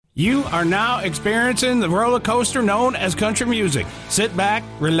You are now experiencing the roller coaster known as country music. Sit back,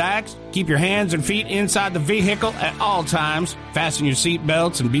 relax, keep your hands and feet inside the vehicle at all times, fasten your seat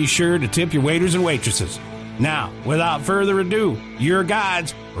belts, and be sure to tip your waiters and waitresses. Now, without further ado, your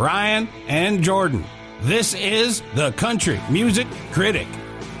guides, Ryan and Jordan. This is the Country Music Critic.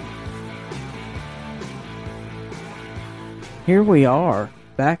 Here we are,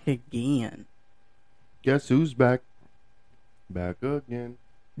 back again. Guess who's back? Back again.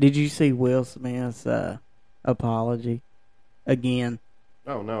 Did you see Will Smith's apology again?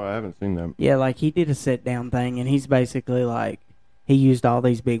 Oh, no, I haven't seen that. Yeah, like he did a sit-down thing, and he's basically like, he used all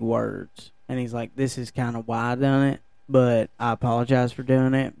these big words. And he's like, this is kind of why I done it, but I apologize for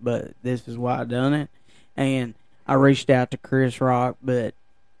doing it, but this is why I done it. And I reached out to Chris Rock, but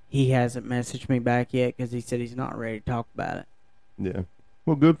he hasn't messaged me back yet because he said he's not ready to talk about it. Yeah.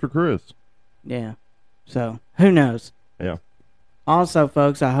 Well, good for Chris. Yeah. So, who knows? Yeah. Also,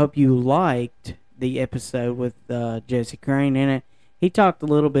 folks, I hope you liked the episode with Jesse Crane in it. He talked a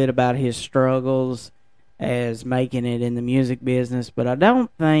little bit about his struggles as making it in the music business, but I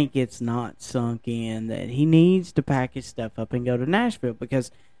don't think it's not sunk in that he needs to pack his stuff up and go to Nashville, because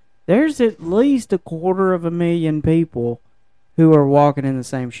there's at least 250,000 people who are walking in the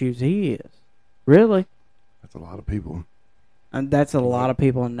same shoes he is. Really? That's a lot of people. And that's a lot of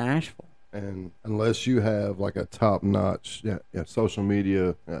people in Nashville. And unless you have like a top-notch social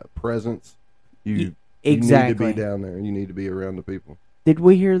media presence, you need to be down there. You need to be around the people. Did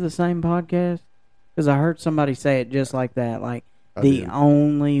we hear the same podcast? Because I heard somebody say it just like that. Like,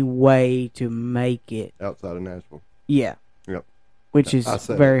 only way to make it outside of Nashville. Yeah. Yep. Which is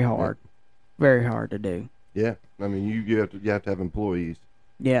very hard. Yeah. Very hard to do. Yeah. I mean, you have to have employees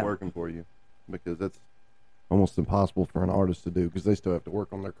working for you, because that's almost impossible for an artist to do, because they still have to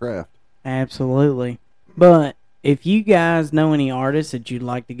work on their craft. Absolutely. But if you guys know any artists that you'd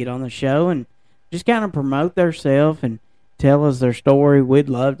like to get on the show and just kind of promote themselves and tell us their story, we'd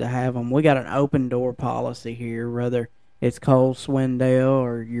love to have them. We got an open door policy here, whether it's Cole Swindell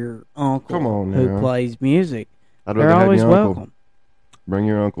or your uncle who plays music. They're always welcome. Bring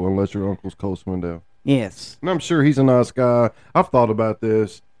your uncle, unless your uncle's Cole Swindell. Yes. And I'm sure he's a nice guy. I've thought about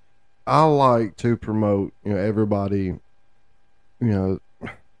this. I like to promote, everybody,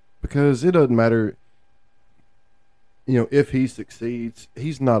 because it doesn't matter, if he succeeds,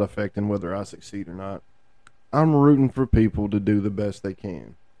 he's not affecting whether I succeed or not. I'm rooting for people to do the best they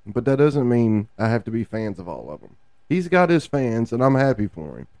can. But that doesn't mean I have to be fans of all of them. He's got his fans, and I'm happy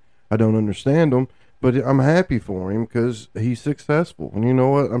for him. I don't understand them, but I'm happy for him because he's successful. And you know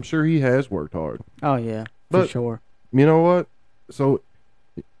what? I'm sure he has worked hard. Oh, yeah, for sure. You know what? So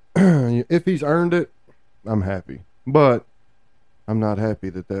if he's earned it, I'm happy. But I'm not happy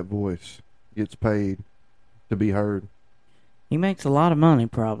that voice gets paid to be heard. He makes a lot of money,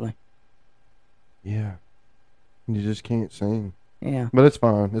 probably. Yeah. You just can't sing. Yeah. But it's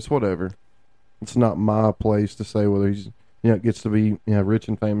fine. It's whatever. It's not my place to say whether he's gets to be rich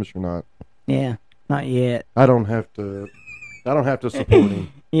and famous or not. Yeah. Not yet. I don't have to support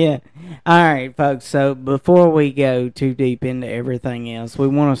him. Yeah. All right, folks. So before we go too deep into everything else, we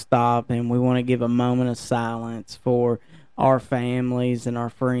want to stop and we want to give a moment of silence for our families and our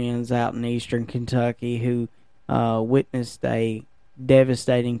friends out in eastern Kentucky who witnessed a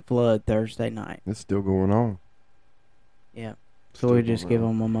devastating flood Thursday night. It's still going on. Yeah. So we just give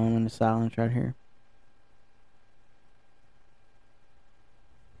them a moment of silence right here.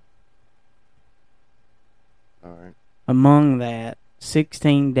 All right. Among that,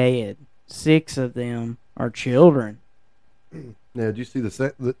 16 dead. 6 of them are children. Yeah, did you see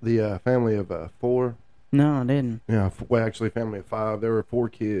the family of 4? No, I didn't. Yeah, well, actually, a family of 5. There were 4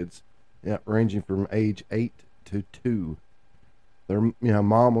 kids, ranging from age 8 to 2. Their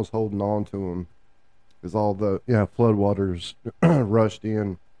mom was holding on to them as all the floodwaters rushed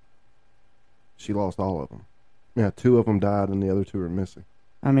in. She lost all of them. Yeah, 2 of them died, and the other 2 are missing.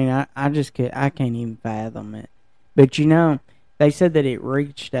 I mean, I just can't even fathom it. But they said that it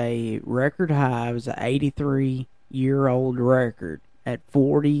reached a record high. It was an 83-year-old record at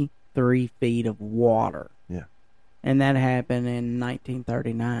 43 feet of water. Yeah. And that happened in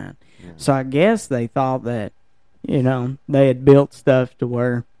 1939. Yeah. So I guess they thought that, they had built stuff to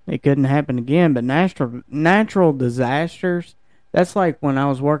where it couldn't happen again. But natural disasters, that's like when I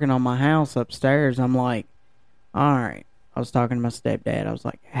was working on my house upstairs, I'm like, all right. I was talking to my stepdad. I was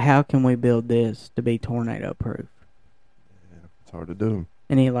like, how can we build this to be tornado-proof? Yeah, it's hard to do.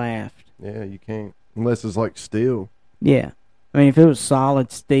 And he laughed. Yeah, you can't. Unless it's like steel. Yeah. I mean, if it was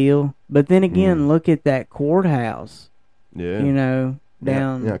solid steel. But then again, look at that courthouse. Yeah.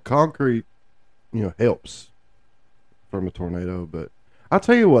 Down. Yeah, concrete, helps from a tornado. But I'll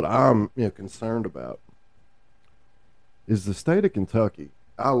tell you what I'm concerned about is the state of Kentucky.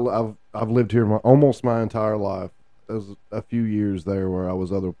 I've lived here almost my entire life. There's a few years there where I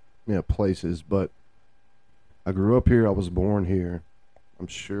was other places, but I grew up here. I was born here. I'm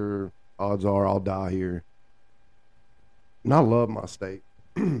sure odds are I'll die here. And I love my state.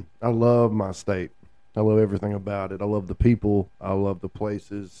 I love my state. I love everything about it. I love the people. I love the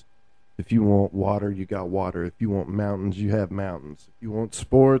places. If you want water, you got water. If you want mountains, you have mountains. If you want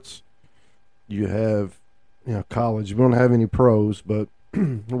sports, you have college. We don't have any pros, but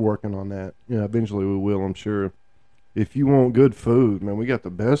we're working on that. Eventually we will, I'm sure. If you want good food, man, we got the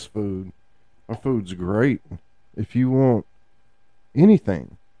best food. Our food's great. If you want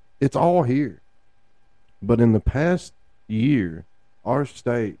anything, it's all here. But in the past year, our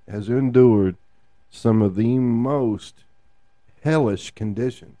state has endured some of the most hellish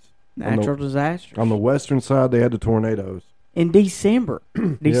conditions. Natural disasters. On the western side, they had the tornadoes. In December,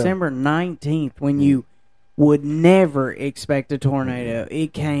 December 19th, when you would never expect a tornado,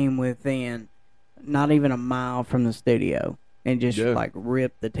 it came within not even a mile from the studio and just like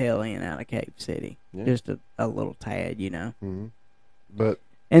ripped the tail end out of Cave City. Yeah. Just a little tad, Mm-hmm. But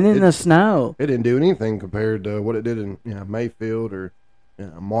and then the snow. It didn't do anything compared to what it did in Mayfield or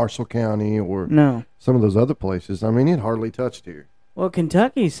Marshall County or some of those other places. I mean, it hardly touched here. Well,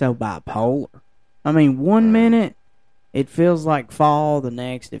 Kentucky's so bipolar. I mean, one minute it feels like fall, the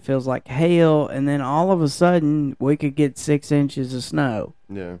next it feels like hail, and then all of a sudden we could get 6 inches of snow.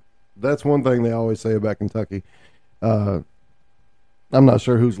 Yeah. That's one thing they always say about Kentucky. I'm not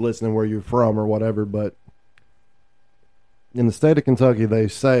sure who's listening, where you're from or whatever, but in the state of Kentucky, they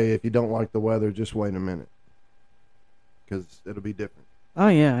say if you don't like the weather, just wait a minute because it'll be different. Oh,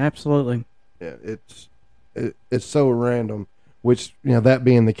 yeah, absolutely. Yeah, it's so random, which, that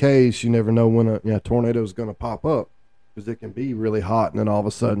being the case, you never know when a tornado is going to pop up because it can be really hot and then all of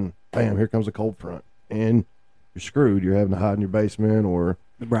a sudden, bam, here comes a cold front and you're screwed. You're having to hide in your basement or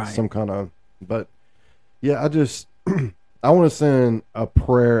some kind of, but yeah, I want to send a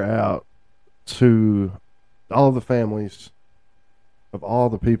prayer out to all of the families of all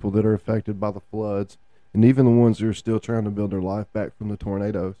the people that are affected by the floods and even the ones that are still trying to build their life back from the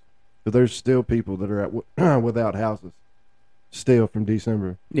tornadoes. But there's still people that are without houses still from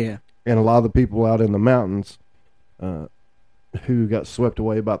December. Yeah. And a lot of the people out in the mountains who got swept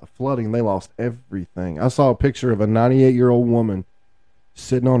away by the flooding, they lost everything. I saw a picture of a 98-year-old woman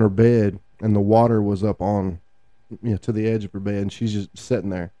sitting on her bed, and the water was up on, to the edge of her bed, and she's just sitting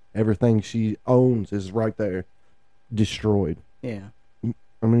there. Everything she owns is right there, destroyed. Yeah.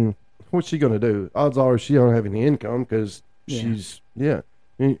 I mean, what's she going to do? Odds are she don't have any income because she's,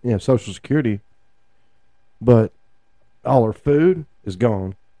 Social Security. But all her food is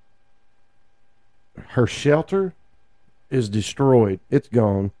gone. Her shelter is destroyed. It's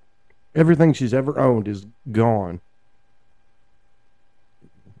gone. Everything she's ever owned is gone.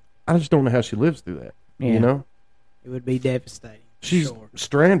 I just don't know how she lives through that. Yeah. It would be devastating. She's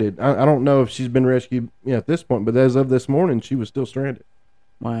stranded. I don't know if she's been rescued at this point, but as of this morning, she was still stranded.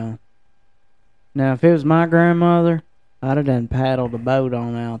 Wow. Now, if it was my grandmother, I'd have done paddled a boat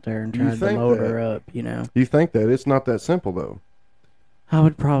on out there and tried to load her up, You think that? It's not that simple, though. I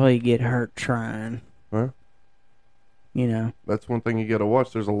would probably get hurt trying. Well, that's one thing you got to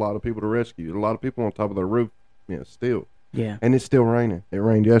watch. There's a lot of people to rescue. A lot of people on top of their roof, still. Yeah. And it's still raining. It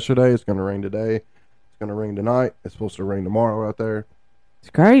rained yesterday. It's going to rain today. It's going to rain tonight. It's supposed to rain tomorrow out there. It's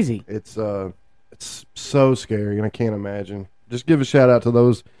crazy. It's so scary, and I can't imagine. Just give a shout out to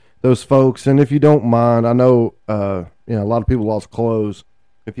those folks, and if you don't mind, I know a lot of people lost clothes.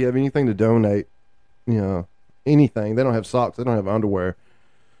 If you have anything to donate, anything. They don't have socks. They don't have underwear.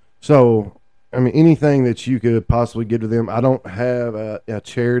 So, I mean, anything that you could possibly give to them. I don't have a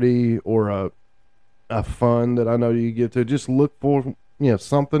charity or a fund that I know you give to. Just look for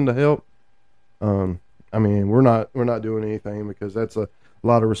something to help. I mean, we're not doing anything because that's a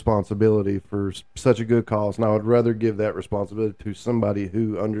lot of responsibility for such a good cause. And I would rather give that responsibility to somebody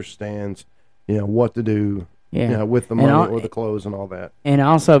who understands, what to do. Yeah. With the money or the clothes and all that. And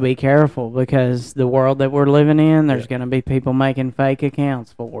also be careful because the world that we're living in, there's going to be people making fake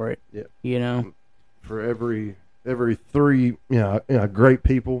accounts for it. Yeah. For every three, great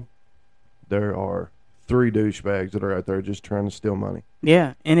people, there are 3 douchebags that are out there just trying to steal money.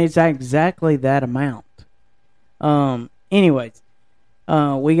 Yeah, and it's exactly that amount. Anyways,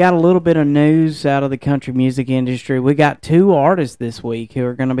 we got a little bit of news out of the country music industry. We got 2 artists this week who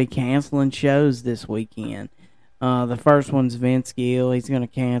are going to be canceling shows this weekend. The first one's Vince Gill. He's going to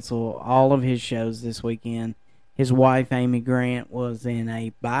cancel all of his shows this weekend. His wife, Amy Grant, was in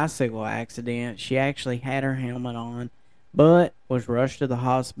a bicycle accident. She actually had her helmet on but was rushed to the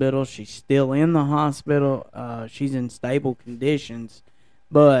hospital. She's still in the hospital. She's in stable conditions,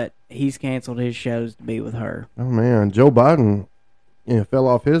 but he's canceled his shows to be with her. Oh man, Joe Biden, fell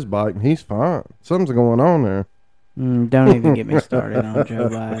off his bike and he's fine. Something's going on there. Don't even get me started on Joe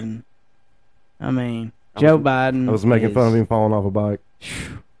Biden. I mean, Joe Biden. I was making fun of him falling off a bike.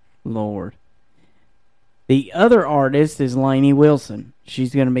 Lord. The other artist is Lainey Wilson.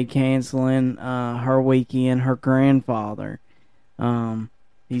 She's going to be canceling her weekend. Her grandfather,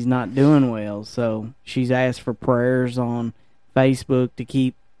 he's not doing well, so she's asked for prayers on Facebook to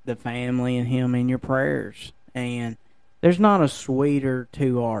keep the family and him in your prayers. And there's not a sweeter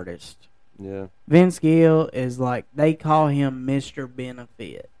two artists. Yeah. Vince Gill is like, they call him Mr.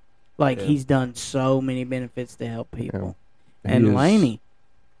 Benefit. Like, he's done so many benefits to help people. Yeah. And Lainey.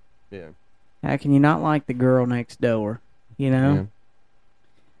 Yeah. How can you not like the girl next door? You know? Yeah.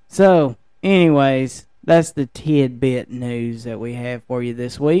 So, anyways, that's the tidbit news that we have for you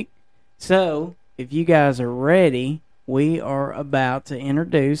this week. So, if you guys are ready, we are about to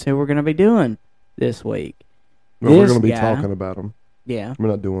introduce who we're going to be doing this week. Well, we're going to be talking about him. Yeah. We're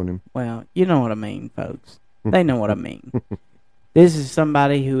not doing him. Well, you know what I mean, folks. They know what I mean. This is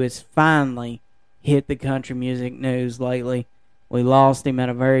somebody who has finally hit the country music news lately. We lost him at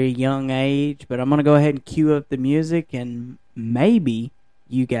a very young age, but I'm going to go ahead and cue up the music, and maybe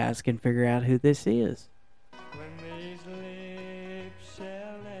you guys can figure out who this is. When these lips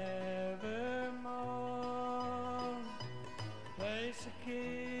shall evermore place a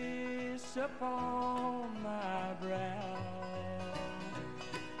kiss upon my brow,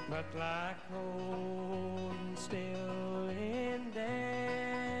 but like old and still in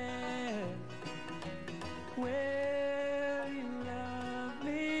death, will you love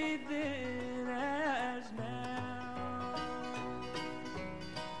me then as now?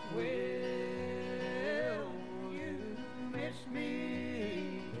 Will you miss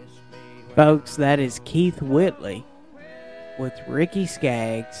me? Folks, that is Keith Whitley with Ricky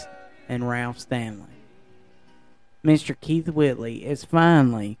Skaggs and Ralph Stanley. Mr. Keith Whitley is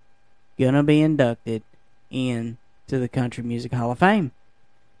finally going to be inducted into the Country Music Hall of Fame.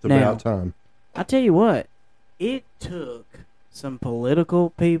 It's about time. I tell you what, it took some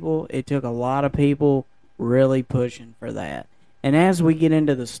political people, it took a lot of people really pushing for that. And as we get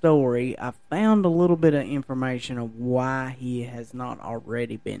into the story, I found a little bit of information of why he has not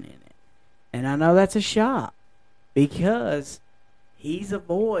already been in it. And I know that's a shock, because he's a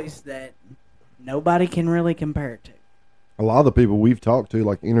voice that nobody can really compare to. A lot of the people we've talked to,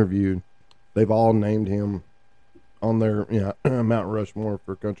 like interviewed, they've all named him on their Mount Rushmore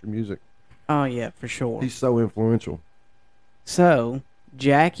for country music. Oh, yeah, for sure. He's so influential. So,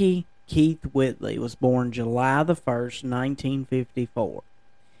 Jackie Keith Whitley was born July the 1st, 1954.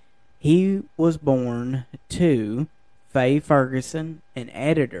 He was born to Faye Ferguson, an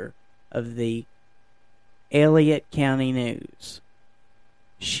editor of the Elliott County News.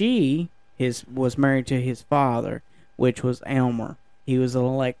 She was married to his father, which was Elmer. He was an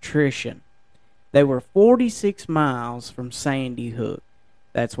electrician. They were 46 miles from Sandy Hook.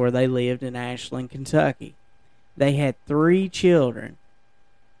 That's where they lived in Ashland, Kentucky. They had 3 children,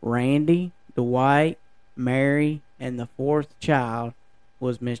 Randy, Dwight, Mary, and the 4th child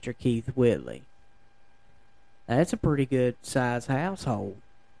was Mr. Keith Whitley. That's a pretty good size household.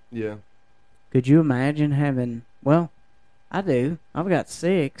 Yeah. Could you imagine having, well, I do. I've got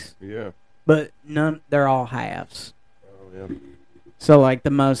 6. Yeah. But they're all halves. Oh, yeah. So, like, the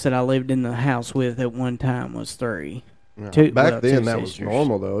most that I lived in the house with at one time was 3. Yeah. Back then, that was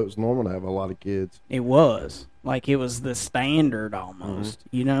normal, though. It was normal to have a lot of kids. It was. Like, it was the standard almost,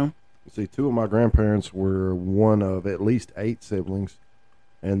 you know? See, 2 of my grandparents were one of at least 8 siblings,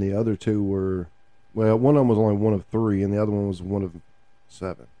 and the other 2 were, well, one of them was only one of 3, and the other one was one of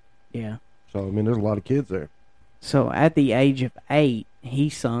 7. Yeah. So, I mean, there's a lot of kids there. So, at the age of 8, he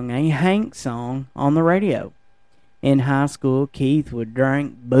sung a Hank song on the radio. In high school, Keith would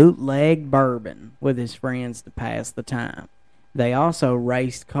drink bootleg bourbon with his friends to pass the time. They also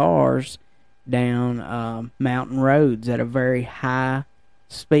raced cars down mountain roads at a very high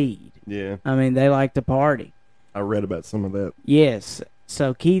speed. Yeah. I mean, they like to party. I read about some of that. Yes.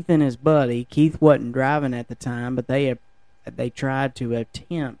 So Keith and his buddy, Keith wasn't driving at the time, but they tried to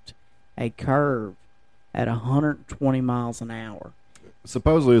attempt a curve at 120 miles an hour.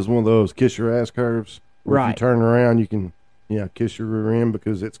 Supposedly it's one of those kiss your ass curves. Right. If you turn around, you can, kiss your rear end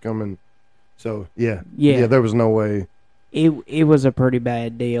because it's coming. So, yeah, there was no way. It was a pretty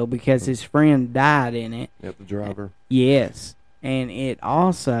bad deal because his friend died in it. Yeah, the driver. Yes. And it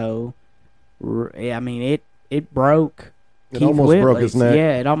also, I mean, it broke It Keith almost Whitley's. broke his neck.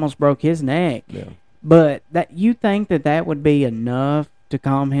 Yeah, it almost broke his neck. Yeah. But that you think that would be enough to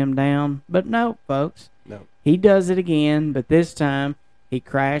calm him down, but no, folks. No. He does it again, but this time he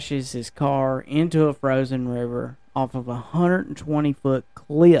crashes his car into a frozen river off of a 120-foot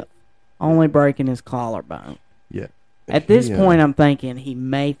cliff, only breaking his collarbone. Yeah. At this point, I'm thinking he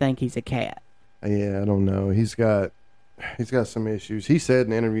may think he's a cat. Yeah, I don't know. He's got some issues. He said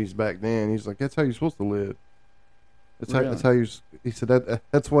in interviews back then, he's like, "That's how you're supposed to live. That's how you." He said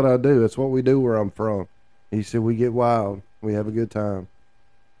that's what I do. That's what we do where I'm from. He said we get wild, we have a good time.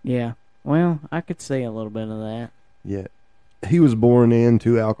 Yeah. Well, I could see a little bit of that. Yeah, he was born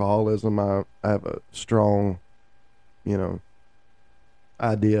into alcoholism. I have a strong,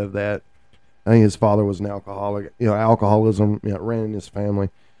 idea of that. I think his father was an alcoholic. Alcoholism ran in his family.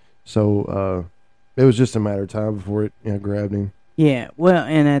 So it was just a matter of time before it grabbed him. Yeah, well,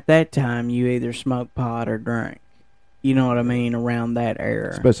 and at that time, you either smoked pot or drank. You know what I mean? Around that era.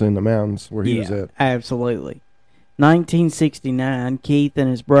 Especially in the mountains where he was at. Absolutely. 1969, Keith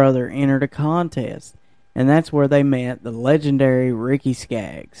and his brother entered a contest, and that's where they met the legendary Ricky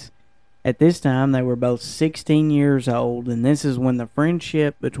Skaggs. At this time, they were both 16 years old, and this is when the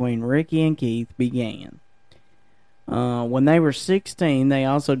friendship between Ricky and Keith began. When they were 16, they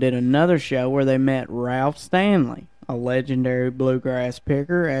also did another show where they met Ralph Stanley, a legendary bluegrass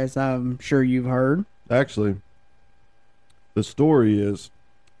picker, as I'm sure you've heard. Actually, the story is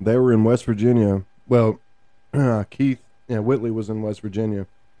they were in West Virginia. Well, Keith Whitley was in West Virginia.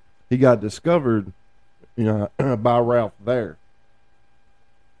 He got discovered by Ralph there.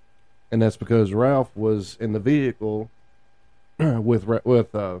 And that's because Ralph was in the vehicle with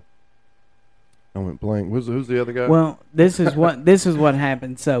I went blank. Who's the other guy? Well, this is what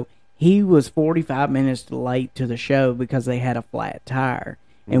happened. So he was 45 minutes late to the show because they had a flat tire.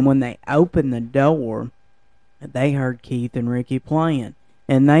 And when they opened the door, they heard Keith and Ricky playing,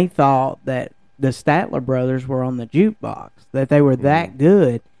 and they thought that the Statler brothers were on the jukebox, that they were that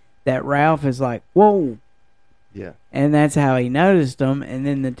good that Ralph is like, "Whoa." Yeah. And that's how he noticed them, and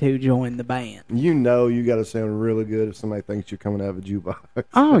then the two joined the band. You got to sound really good if somebody thinks you're coming out of a jukebox.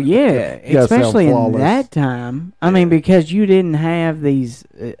 Oh, yeah. Especially in that time. I mean, because you didn't have these,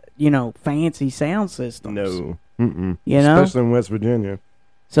 fancy sound systems. No. Mm-mm. Especially in West Virginia.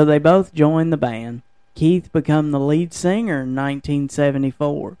 So they both joined the band. Keith became the lead singer in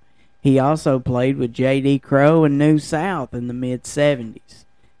 1974. He also played with J.D. Crowe and New South in the mid-'70s.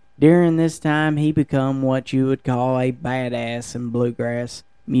 During this time, he became what you would call a badass in bluegrass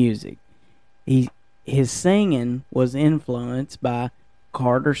music. His singing was influenced by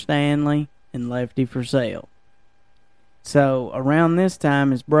Carter Stanley and Lefty Frizzell. So around this time,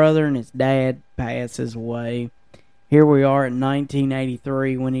 his brother and his dad passes away. Here we are in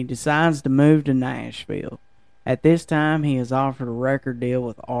 1983 when he decides to move to Nashville. At this time, he is offered a record deal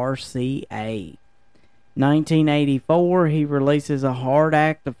with RCA. 1984, he releases A Hard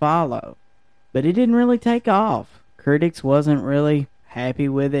Act to Follow, but it didn't really take off. Critics wasn't really happy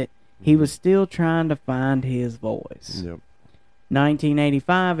with it. He was still trying to find his voice. Yep.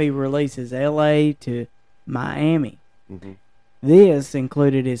 1985, he releases L.A. to Miami. Mm-hmm. This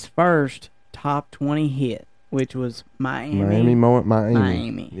included his first top 20 hit, which was Miami.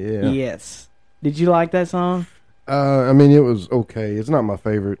 Miami. Yeah. Yes. Did you like that song? It was okay. It's not my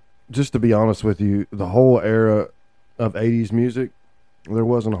favorite. Just to be honest with you, the whole era of 80s music, there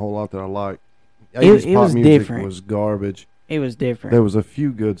wasn't a whole lot that I liked. 80s it pop was music different. was garbage. It was different. There was a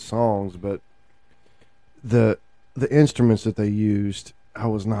few good songs, but the instruments that they used, I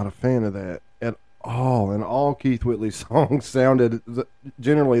was not a fan of that at all. And all Keith Whitley's songs sounded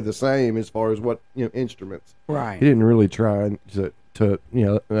generally the same as far as what instruments. Right. He didn't really try to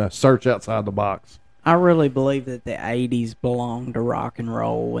search outside the box. I really believe that the 80s belonged to rock and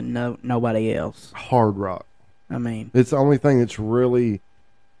roll and nobody else. Hard rock. I mean, it's the only thing that's really,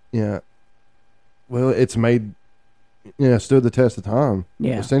 it's made, stood the test of time.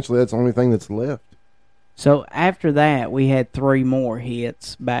 Yeah. Essentially, that's the only thing that's left. So after that, we had 3 more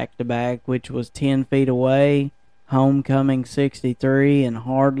hits back to back, which was 10 Feet Away, Homecoming 63, and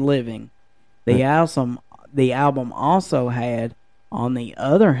Hard Living. The album also had On the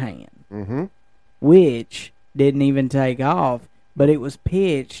Other Hand, which didn't even take off, but it was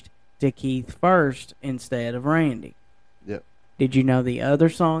pitched to Keith first instead of Randy. Yep. Did you know the other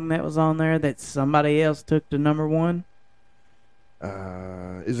song that was on there that somebody else took to number 1?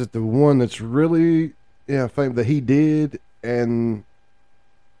 Is it the one that's really famous that he did and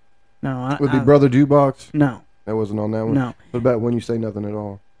No, would be Brother Jukebox? No. That wasn't on that one? No. What about When You Say Nothing at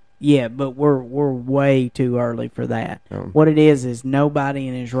All? Yeah, but we're way too early for that. What it is nobody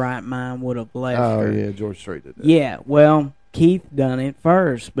in his right mind would have left her. Yeah, George Strait did that. Yeah, well, Keith done it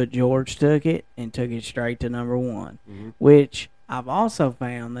first, but George took it and took it straight to number one. Mm-hmm. Which I've also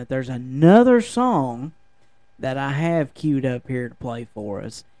found that there's another song that I have queued up here to play for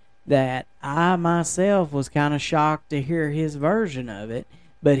us that I myself was kind of shocked to hear his version of it,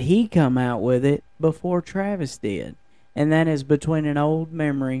 but he come out with it before Travis did. And that is Between an Old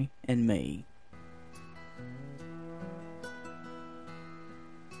Memory and Me.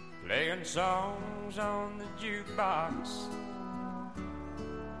 Playing songs on the jukebox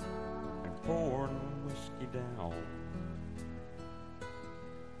and pouring whiskey down.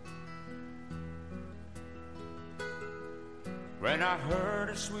 When I heard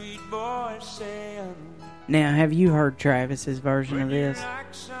a sweet voice saying, Now, have you heard Travis's version of this?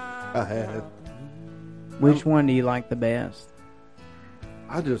 I have. Which one do you like the best?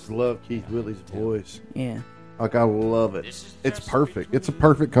 I just love Keith Willie's voice. Yeah. Like, I love it. It's perfect. It's a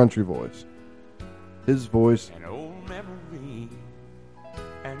perfect country voice. His voice, an old memory.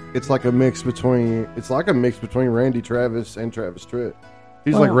 it's like a mix between Randy Travis and Travis Tritt.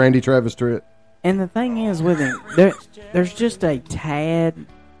 He's Well- like Randy Travis Tritt. And the thing is with him, there's just a tad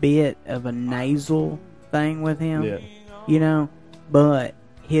bit of a nasal thing with him, Yeah. you know. But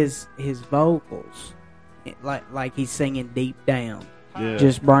his vocals, like he's singing deep down, Yeah.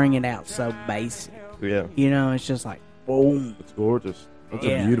 just bring it out so basic. Yeah. You know, it's just like boom. It's gorgeous. That's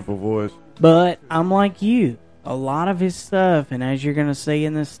Yeah. a beautiful voice. But I'm like you. A lot of his stuff, and as you're gonna see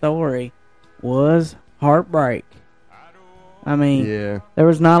in this story, was heartbreak. I mean, Yeah. there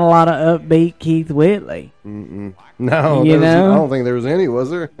was not a lot of upbeat Keith Whitley. Mm-mm. No, You know? I don't think there was any, was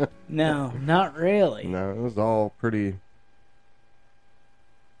there? No, not really. No, it was all pretty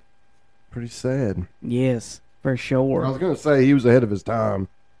sad. Yes, for I sure. was going to say he was ahead of his time.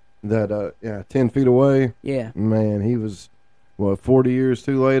 That, 10 feet away, Yeah. man, he was, 40 years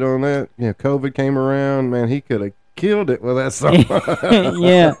too late on that? Yeah, COVID came around, man, he could have killed it with that song.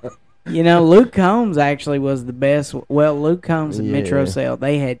 Yeah. You know, Luke Combs actually was the best. Well, Luke Combs and Metro Yeah. Cell,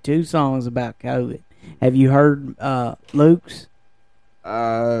 they had 2 songs about COVID. Have you heard Luke's?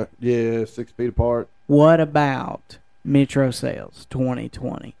 Yeah, 6 feet apart. What about Metro Cell's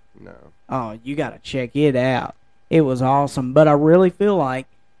 2020? No. Oh, you got to check it out. It was awesome. But I really feel like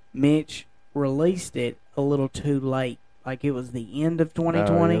Mitch released it a little too late. Like it was the end of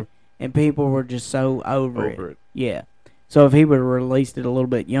 2020, yeah. and people were just so over Over it. Yeah. So if he would have released it a little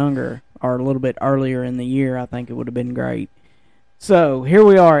bit younger or a little bit earlier in the year, I think it would have been great. So here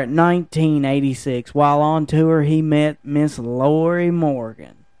we are at 1986. While on tour, he met Miss Lori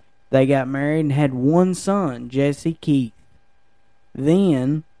Morgan. They got married and had 1 son, Jesse Keith.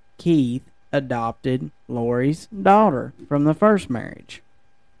 Then Keith adopted Lori's daughter from the first marriage.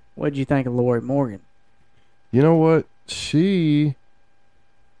 What'd you think of Lori Morgan? You know what? She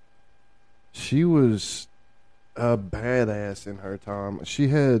was a badass in her time. She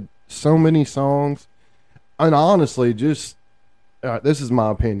had so many songs. And honestly, this is my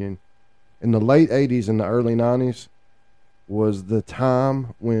opinion. In the late 80s and the early 90s was the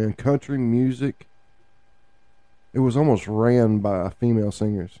time when country music, it was almost ran by female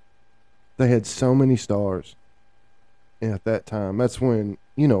singers. They had so many stars at that time. That's when,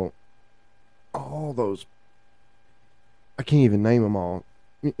 all those, I can't even name them all.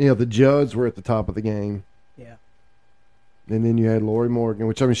 The Judds were at the top of the game. Yeah. And then you had Lori Morgan,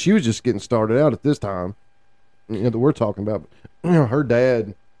 which, she was just getting started out at this time, that we're talking about. Her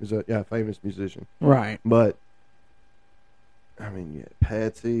dad is a famous musician. Right. But,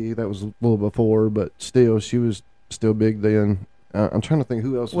 Patsy, that was a little before, but still, she was still big then. I'm trying to think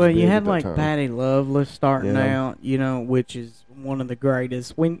who else was Well, big you had at that like time. Patty Loveless starting Yeah. out, which is one of the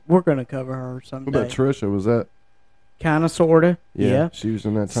greatest. We're going to cover her What someday. about Trisha? Was that? Kind of, sort of. Yeah. She was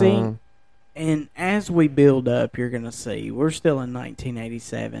in that See, time. And as we build up, you're going to see, we're still in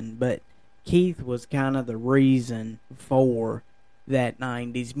 1987, but Keith was kind of the reason for that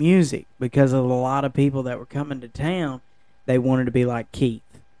 90s music because of a lot of people that were coming to town. They wanted to be like Keith.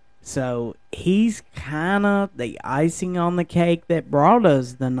 So he's kind of the icing on the cake that brought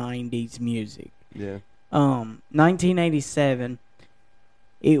us the 90s music. Yeah. 1987,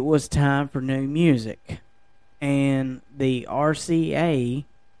 it was time for new music. And the RCA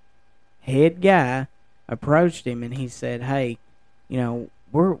head guy approached him and he said, "Hey, we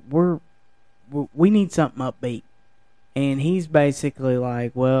need something upbeat." And he's basically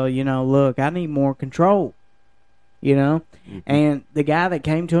like, "Well, look, I need more control." And the guy that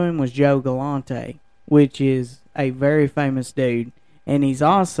came to him was Joe Galante, which is a very famous dude. And he's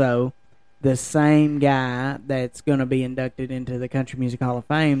also the same guy that's going to be inducted into the Country Music Hall of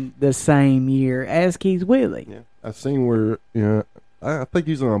Fame the same year as Keith Whitley. Yeah. I've seen where, I think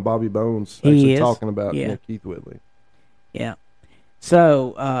he's on Bobby Bones He actually is. talking about Yeah. Keith Whitley. Yeah.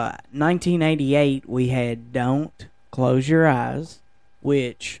 So, 1988, we had Don't Close Your Eyes,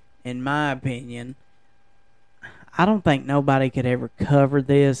 which, in my opinion, I don't think nobody could ever cover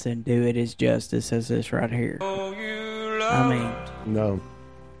this and do it as justice as this right here. I mean, No,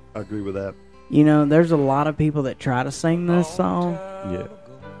 I agree with that. you know, there's a lot of people that try to sing this song, Yeah,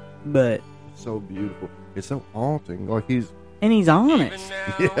 but, it's so beautiful. It's so haunting. Like and he's honest.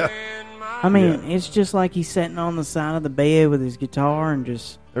 yeah. I mean, it's just like he's sitting on the side of the bed with his guitar and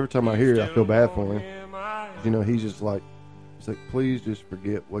just, Every time I hear it, I feel bad for him. You know, he's like, please just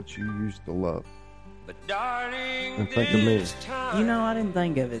forget what you used to love. And think of me. you know, I didn't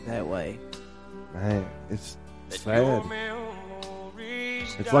think of it that way. Man, it's sad.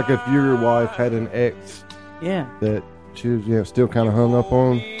 It's like if your wife had an ex Yeah. that she was still kind of hung up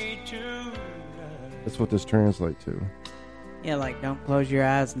on. That's what this translates to. Yeah, like, don't close your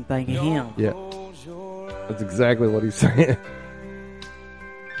eyes and think of him. Yeah. That's exactly what he's saying.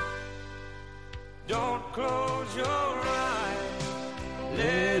 Don't close your eyes.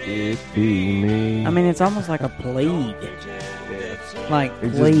 Let it be me. I mean, it's almost like a plead. Like,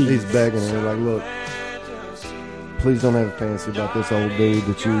 He's please. begging her, like, look, please don't have a fancy about this old dude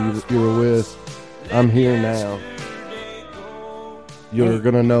that you were with. I'm here now. You're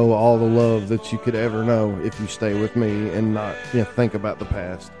gonna know all the love that you could ever know if you stay with me and not think about the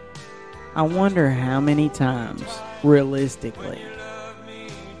past. I wonder how many times, realistically,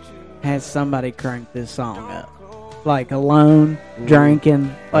 has somebody cranked this song up? Like, alone,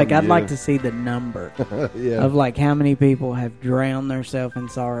 drinking. Like, I'd like to see the number Yeah. of, like, how many people have drowned themselves in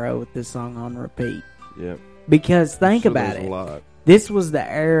sorrow with this song on repeat. Yeah. Because think Sure, about there's it. a lot. This was the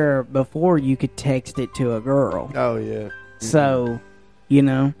era before you could text it to a girl. Oh yeah. So, you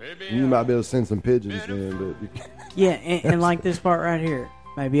know. You might be able to send some pigeons in, but you can't. Yeah, and like this part right here.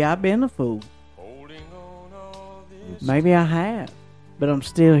 Maybe I've been a fool. Maybe I have. But I'm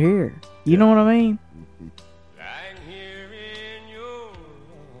still here. You know what I mean?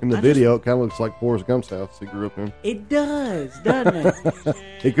 In the video, it kind of looks like Forrest Gump's house he grew up in. It does, doesn't it?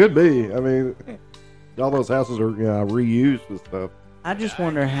 It could be. I mean, all those houses are reused with stuff. I just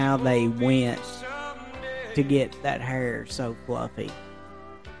wonder how they went to get that hair so fluffy.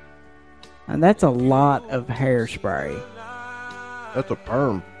 And that's a lot of hairspray. That's a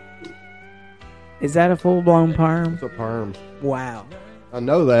perm. Is that a full-blown perm? It's a perm. Wow. I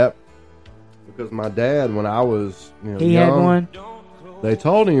know that because my dad, when I was He young, had one? they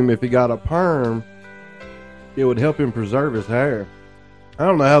told him if he got a perm, it would help him preserve his hair. I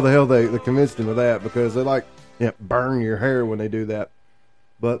don't know how the hell they convinced him of that because they burn your hair when they do that.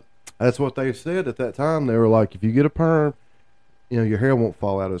 But that's what they said at that time. They were like, if you get a perm, your hair won't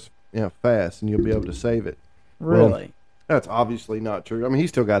fall out as fast and you'll be able to save it. Really? Well, that's obviously not true. I mean, he's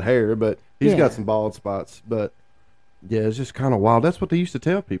still got hair, but he's got some bald spots. But yeah, it's just kind of wild. That's what they used to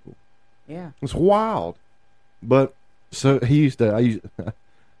tell people. Yeah. It's wild. But so I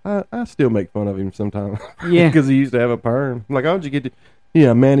still make fun of him sometimes. Yeah. Because he used to have a perm. Like, how'd you get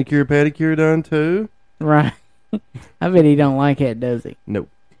manicure, pedicure done too? Right. I bet he don't like it, does he? Nope.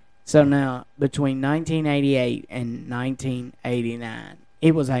 So now, between 1988 and 1989,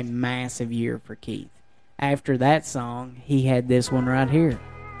 it was a massive year for Keith. After that song, he had this one right here,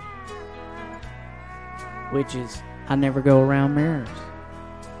 which is I Never Go Around Mirrors,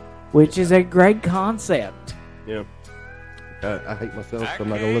 which is a great concept. Yeah. I hate myself, so I'm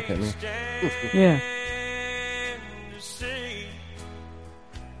not going to look at me. Yeah.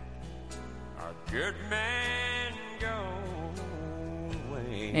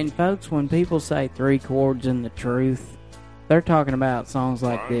 And folks, when people say 3 chords and the truth, they're talking about songs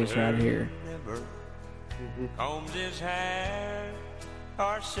like this right here. Combs his hair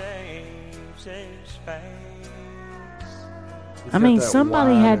or shaves his face. He's I got mean, that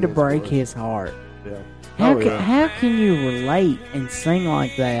somebody whine had in to his break voice. his heart. Yeah. How can you relate and sing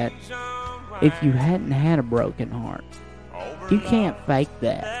like that if you hadn't had a broken heart? You can't fake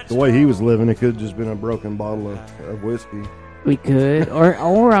that. The way he was living, it could have just been a broken bottle of whiskey. We could,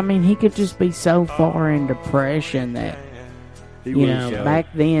 or I mean, he could just be so far in depression that He back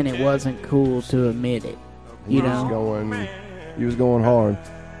then it wasn't cool to admit it. He was going hard.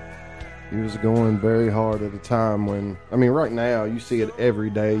 He was going very hard at a time when, I mean, right now you see it every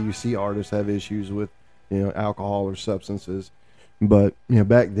day. You see artists have issues with, alcohol or substances, but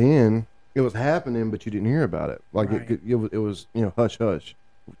back then it was happening, but you didn't hear about it. Like Right. it was hush hush.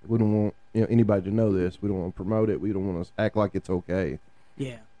 We don't want anybody to know this. We don't want to promote it. We don't want to act like it's okay.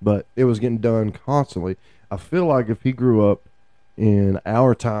 Yeah. But it was getting done constantly. I feel like if he grew up in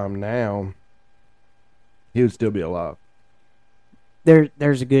our time now, he would still be alive.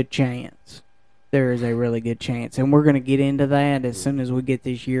 There's a good chance. there is a really good chance. And we're going to get into that as soon as we get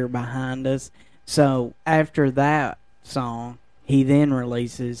this year behind us. So after that song, he then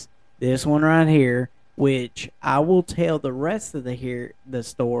releases this one right here, which I will tell the rest of the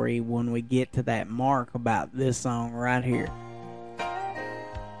story when we get to that mark about this song right here.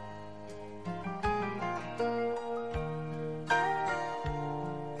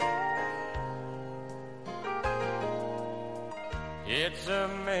 It's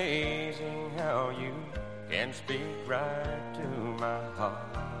amazing how you can speak right to my heart.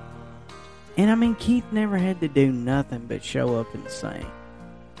 And I mean, Keith never had to do nothing but show up and sing.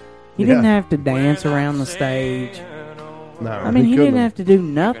 He didn't have to dance around the stage. No, I mean, he couldn't didn't have to do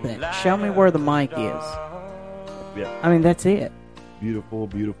nothing. Show me where the mic is. Yeah. I mean, that's it. Beautiful,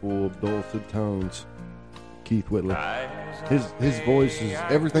 beautiful, dulcet tones. Keith Whitley. His voice is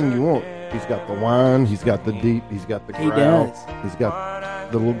everything you want. He's got the whine, he's got the deep, he's got the growl. He does. He's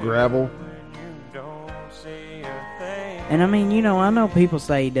got the little gravel. And I mean, you know, I know people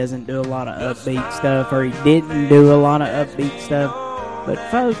say he doesn't do a lot of upbeat stuff, or he didn't do a lot of upbeat stuff. But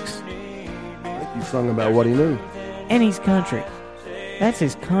folks, He sung about what he knew. and he's country. That's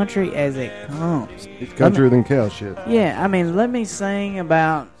as country as it comes. It's country than cow shit. Yeah, I mean, let me sing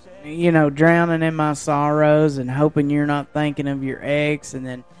about, you know, drowning in my sorrows and hoping you're not thinking of your ex, and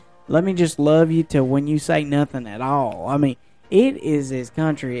then let me just love you till when you say nothing at all. I mean, it is as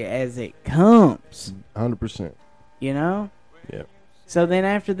country as it comes, 100%. you know? Yeah. So then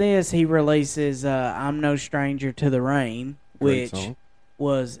after this, he releases I'm No Stranger to the Rain, Great which song.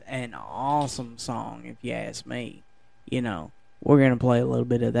 was an awesome song, if you ask me. You know, we're going to play a little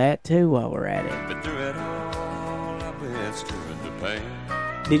bit of that, too, while we're at it. But through it all, I withstood the pain.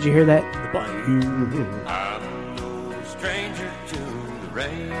 Did you hear that? I'm no stranger to the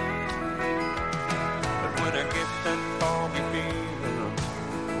rain. But when I get that foggy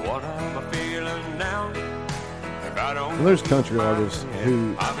feeling, what am I feeling now? If I don't Well, there's country artists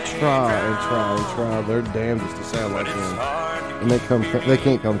who try and try and try their damnedest to sound like but it's him, hard to and they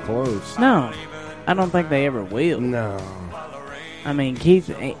can't come close. No, I don't think they ever will. No. I mean, Keith,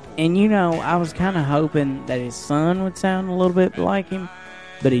 and you know, I was kind of hoping that his son would sound a little bit like him,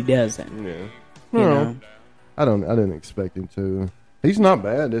 but he doesn't. Yeah. You No. know? I didn't expect him to. He's not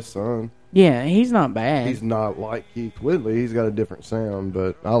bad, his son. Yeah, he's not bad. He's not like Keith Whitley. He's got a different sound,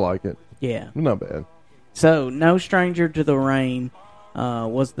 but I like it. Yeah. Not bad. So, No Stranger to the Rain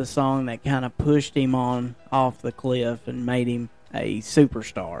was the song that kind of pushed him on off the cliff and made him a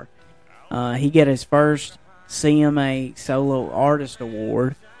superstar. He got his first CMA Solo Artist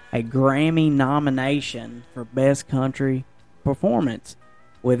Award, a Grammy nomination for Best Country Performance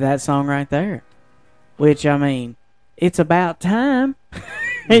with that song right there. Which, I mean, it's about time.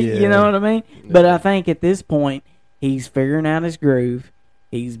 You know what I mean? But I think at this point, he's figuring out his groove.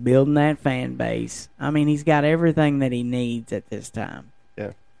 He's building that fan base. I mean, he's got everything that he needs at this time.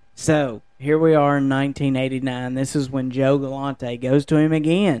 Yeah. So, here we are in 1989. This is when Joe Galante goes to him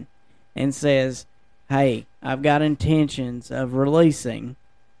again and says, hey, I've got intentions of releasing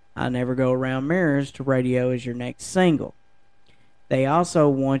I Never Go Around Mirrors to radio as your next single. They also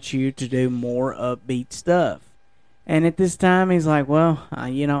want you to do more upbeat stuff. And at this time, he's like, well, I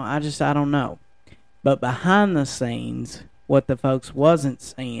don't know. But behind the scenes, what the folks wasn't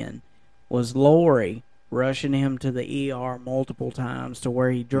seeing was Lori rushing him to the ER multiple times to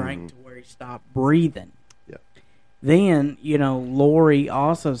where he drank to where he stopped breathing. Yeah. Then, you know, Lori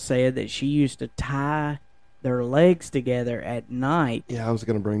also said that she used to tie their legs together at night. Yeah, I was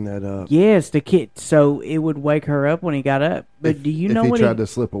going to bring that up. Yes, so it would wake her up when he got up. But do you know if what he tried to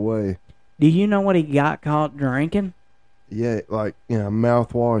slip away? Do you know what he got caught drinking? Yeah, like,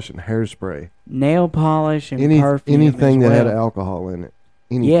 mouthwash and hairspray. Nail polish and perfume. Anything as that had well. alcohol in it.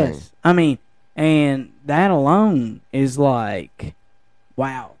 Anything. Yes. I mean, and that alone is like,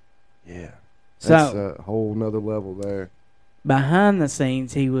 wow. Yeah. So, That's a whole nother level there. behind the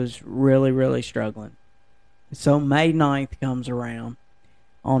scenes, he was really, really struggling. So May 9th comes around.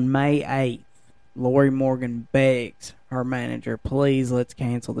 On May 8th, Lori Morgan begs her manager, please, let's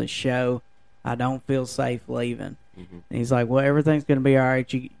cancel this show. I don't feel safe leaving. Mm-hmm. And he's like, well, everything's going to be all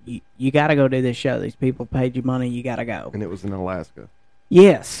right. You got to go do this show. These people paid you money. You got to go. And it was in Alaska.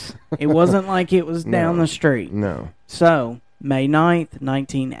 Yes. It wasn't like it was down No. the street. No. So, May 9th,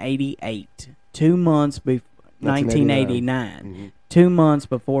 1988, 2 months before 1989, Mm-hmm. 2 months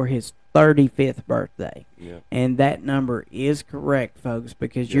before his 35th birthday. Yeah. And that number is correct, folks,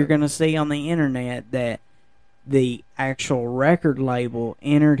 because you're Yeah. going to see on the internet that the actual record label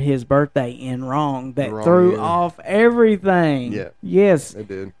entered his birthday in wrong. That Wrong threw year. off everything. Yeah. Yes. It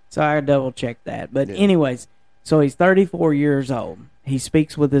did. So I double checked that. But Yeah. anyways, so he's 34 years old. He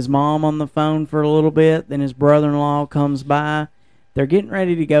speaks with his mom on the phone for a little bit. Then his brother-in-law comes by. They're getting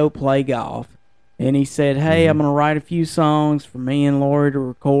ready to go play golf. And he said, hey, I'm going to write a few songs for me and Lori to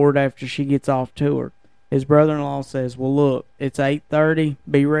record after she gets off tour. His brother-in-law says, well, look, it's 8:30.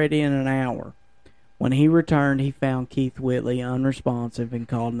 Be ready in an hour. When he returned, he found Keith Whitley unresponsive and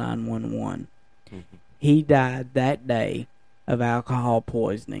called 911. He died that day of alcohol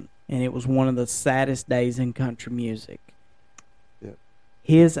poisoning, and it was one of the saddest days in country music. Yep.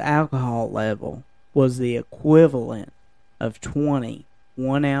 His alcohol level was the equivalent of 20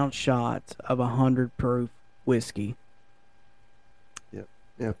 one-ounce shots of 100 proof whiskey.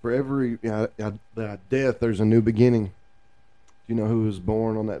 Yeah, for every death, there's a new beginning. Do you know who was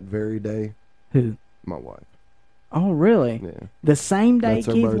born on that very day? Who? My wife. Oh, really? Yeah. The same day That's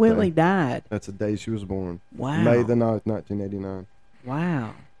her Keith birthday. Whitley died. That's the day she was born. Wow. May the 9th, 1989.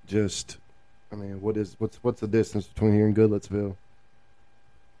 Wow. Just, I mean, what's the distance between here and Goodlettsville?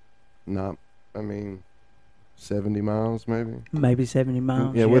 Not, I mean, 70 miles maybe? Maybe 70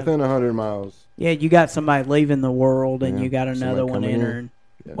 miles. Yeah, within 100 miles. Yeah, you got somebody leaving the world and Yeah, you got another somebody one coming in. entering.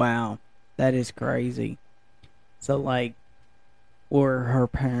 Yeah. Wow. That is crazy. So, like, were her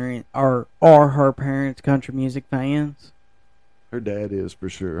parents, are her parents country music fans? Her dad is for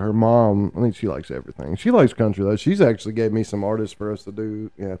sure. Her mom, I think she likes everything. She likes country though. She's actually gave me some artists for us to do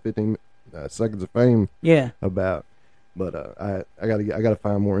 15 seconds of fame Yeah. about. But I gotta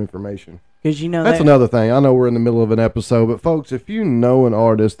find more information. Because, you know, That's that, another thing. I know we're in the middle of an episode, but folks, if you know an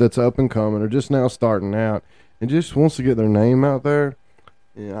artist that's up and coming or just now starting out and just wants to get their name out there,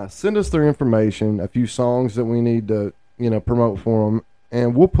 send us their information, a few songs that we need to, promote for them,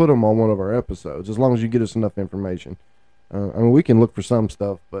 and we'll put them on one of our episodes as long as you get us enough information. I mean, we can look for some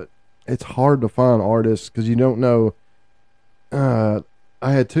stuff, but it's hard to find artists because you don't know. I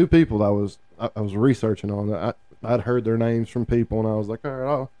had two people that I was researching on that. I'd heard their names from people, and I was like, all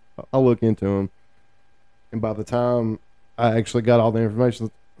right, I'll look into them. And by the time I actually got all the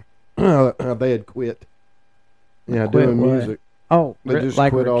information, they had quit. Yeah, Quit doing what? music. oh, They just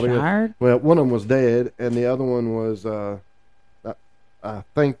like quit altogether. retired? Well, one of them was dead, and the other one was, I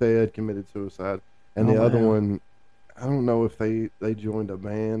think they had committed suicide. And Oh, the other wow. one, I don't know if they joined a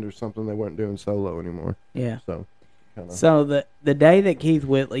band or something. They weren't doing solo anymore. Yeah. So, kind of. So the day that Keith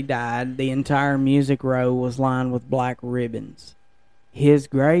Whitley died, the entire Music Row was lined with black ribbons. His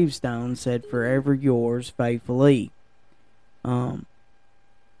gravestone said, "Forever yours, faithfully."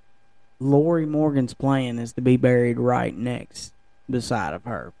 Lori Morgan's plan is to be buried right next beside of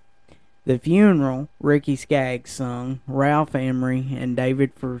her. The funeral, Ricky Skaggs sung, Ralph Emery and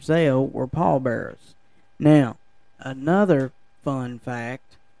David Frizzell were pallbearers. Now, another fun fact.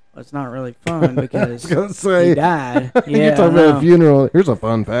 Well, it's not really fun because I was gonna say, he died. you're Yeah, talking I about know. a funeral. Here's a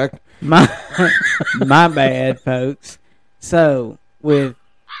fun fact. My bad, folks. So with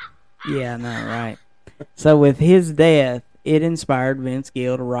right. So with his death, it inspired Vince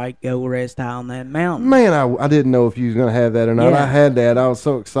Gill to write "Go Rest High on That Mountain." Man, I didn't know if you was gonna have that or not. Yeah. I had that. I was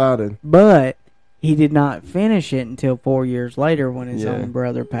so excited. But he did not finish it until 4 years later when his Yeah. own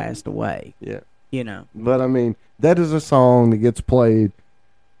brother passed away. Yeah. You know. But I mean, that is a song that gets played.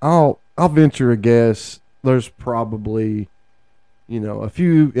 I'll venture a guess. There's probably, a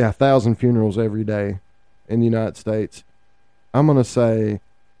few, 1,000 funerals every day in the United States. I'm gonna say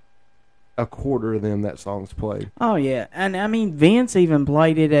a quarter of them that song's played. Oh yeah, and I mean Vince even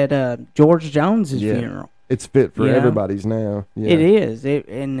played it at George Jones's Yeah. funeral. It's fit for Yeah. everybody's now. Yeah. It is.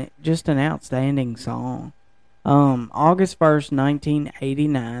 And just an outstanding song. August 1st,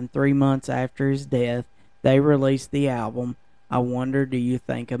 1989, 3 months after his death, they released the album, I Wonder Do You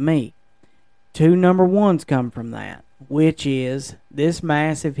Think of Me? 2 number ones come from that, which is this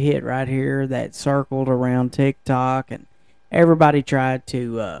massive hit right here that circled around TikTok, and everybody tried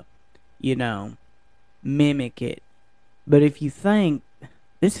to, mimic it. But if you think,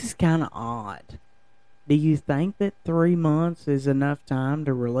 this is kind of odd. Do you think that 3 months is enough time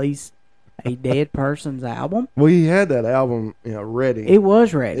to release a dead person's album? Well, he had that album, ready. It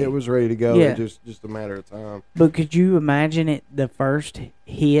was ready. It was ready to go. Yeah. Just a matter of time. But could you imagine it, the first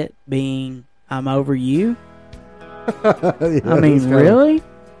hit being I'm Over You? Yeah, I mean, it's kinda- really?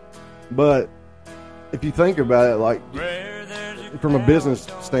 But if you think about it, like Where there's a from a business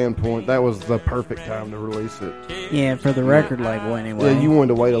standpoint, that was the perfect time to release it. Yeah, for the record label anyway. Yeah, you wanted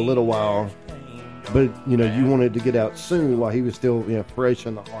to wait a little while, but you wanted to get out soon while he was still fresh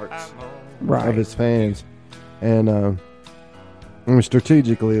in the hearts right. of his fans. And I mean,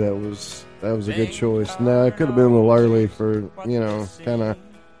 strategically, that was a good choice. Now it could have been a little early for kind of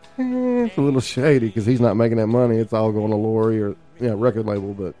it's a little shady because he's not making that money. It's all going to Lori or record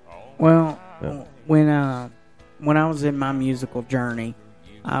label. But Well, Yeah. when I was in my musical journey,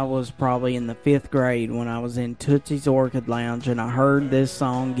 I was probably in the 5th grade when I was in Tootsie's Orchid Lounge and I heard this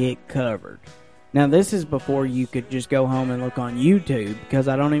song get covered. Now, this is before you could just go home and look on YouTube, because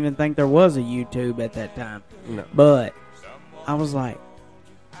I don't even think there was a YouTube at that time. No. But I was like,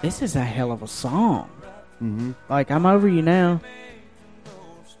 this is a hell of a song. Mm-hmm. Like, I'm over you now.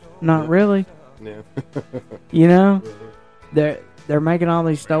 Not really. Yeah. You know? They're making all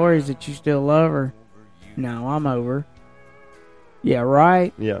these stories that you still love her. No, I'm over. Yeah,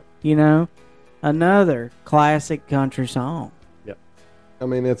 right? Yeah. You know? Another classic country song. Yep. I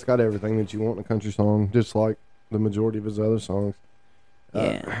mean, it's got everything that you want in a country song, just like the majority of his other songs.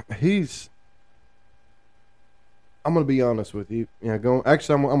 Yeah. I'm going to be honest with you. Yeah,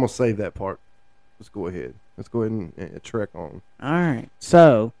 actually, I'm going to save that part. Let's go ahead. Let's go ahead and trek on. All right.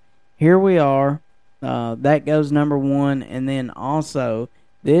 So, here we are. That goes number 1. And then also,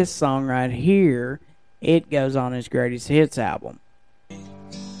 this song right here, it goes on his greatest hits album.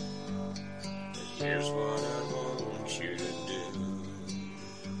 Here's what I want you to do.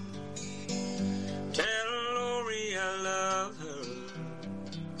 Tell Lori I love her.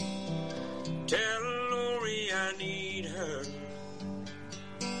 Tell Lori I need her.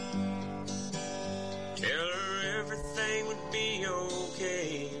 Tell her everything would be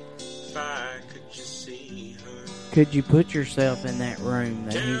okay if I could just see her. Could you put yourself in that room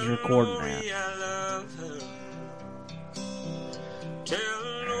that he's recording at? Lori I love her. Tell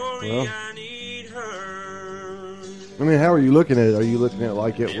Lori Well, I need her. I mean, how are you looking at it? Are you looking at it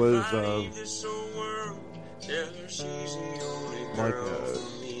like it was This old world, tell her she's the only like girl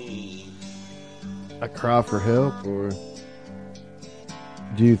for me. a cry for help, or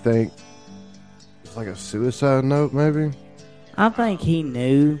do you think it's like a suicide note, maybe? I think he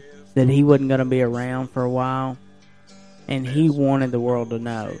knew that he wasn't going to be around for a while, and he wanted the world to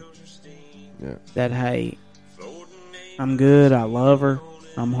know Yeah. that, hey, I'm good, I love her,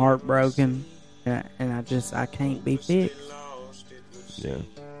 I'm heartbroken, and I can't be fixed. Yeah.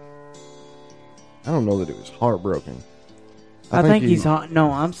 I don't know that it was heartbroken. I think he's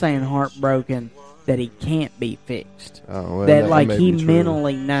no, I'm saying heartbroken that he can't be fixed. Oh, well, That like may he be true.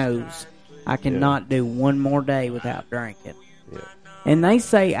 mentally knows I cannot do one more day without drinking. Yeah. And they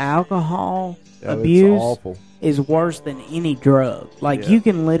say alcohol Yeah, it's abuse awful. is worse than any drug. Like Yeah. you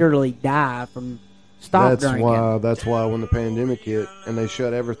can literally die from drinking. That's why when the pandemic hit and they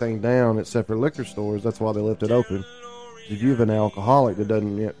shut everything down except for liquor stores, that's why they left it open. If you have an alcoholic that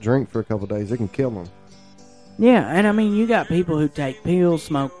doesn't yet drink for a couple of days, it can kill them. Yeah, and I mean you got people who take pills,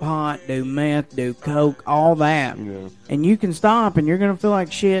 smoke pot, do meth, do coke, all that. Yeah. And you can stop and you're going to feel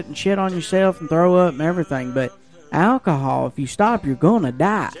like shit and shit on yourself and throw up and everything. But alcohol, if you stop, you're going to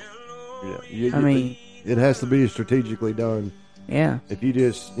die. Yeah. I mean, it has to be strategically done. yeah. If you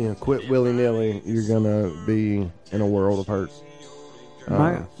just quit willy-nilly, you're going to be in a world of hurt.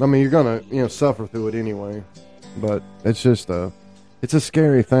 I mean, you're going to suffer through it anyway. But it's just it's a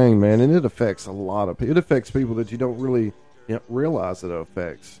scary thing, man, and it affects a lot of people. It affects people that you don't really realize that it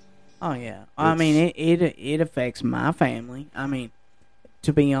affects. Oh yeah, I mean it affects my family. I mean,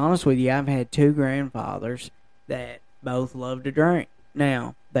 to be honest with you, I've had 2 grandfathers that both love to drink.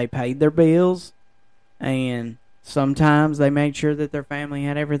 Now they paid their bills, and sometimes they made sure that their family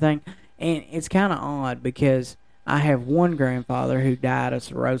had everything. And it's kind of odd because I have one grandfather who died of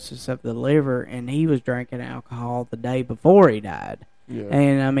cirrhosis of the liver, and he was drinking alcohol the day before he died. Yeah.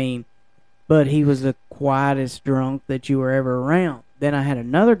 And I mean, but he was the quietest drunk that you were ever around. Then I had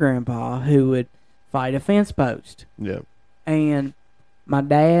another grandpa who would fight a fence post. Yeah. And my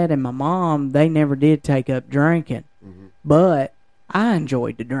dad and my mom, they never did take up drinking. Mm-hmm. But I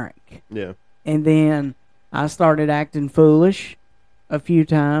enjoyed to drink. Yeah. And then I started acting foolish a few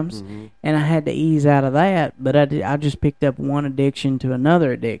times, Mm-hmm. and I had to ease out of that. But I just picked up one addiction to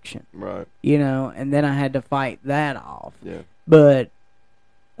another addiction. Right. And then I had to fight that off. Yeah. But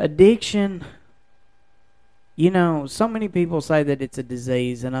addiction, so many people say that it's a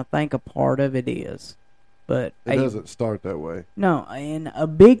disease, and I think a part of it is. But It doesn't start that way. no, and a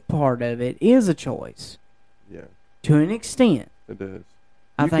big part of it is a choice Yeah. to an extent. It does.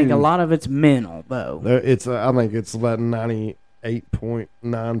 I You think a can- lot of it's mental, though. I think it's about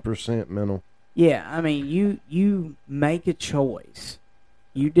 98.9% mental. Yeah, I mean, you make a choice,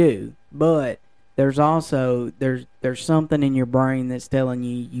 you do, but there's also there's something in your brain that's telling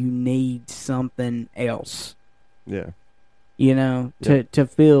you need something else. Yeah. To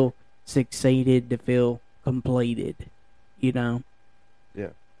feel succeeded, to feel completed. Yeah.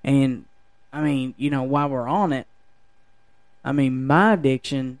 And I mean, while we're on it, I mean, my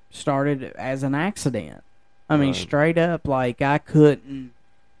addiction started as an accident. I mean, Right. straight up, like I couldn't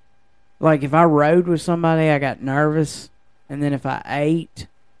Like, if I rode with somebody, I got nervous. And then if I ate,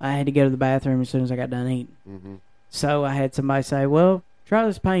 I had to go to the bathroom as soon as I got done eating. Mm-hmm. So I had somebody say, well, try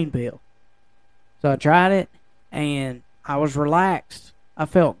this pain pill. So I tried it, and I was relaxed. I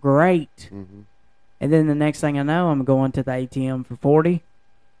felt great. Mm-hmm. And then the next thing I know, I'm going to the ATM for 40,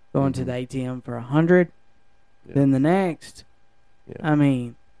 going to the ATM for 100. Yeah. Then the next. Yeah. I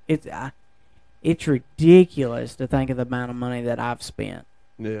mean, it's ridiculous to think of the amount of money that I've spent.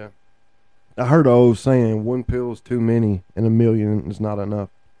 Yeah. I heard an old saying, one pill is too many and 1,000,000 is not enough.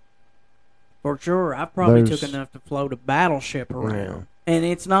 For sure. I probably There's- took enough to float a battleship around. Yeah. And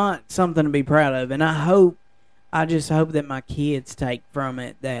it's not something to be proud of. And I just hope that my kids take from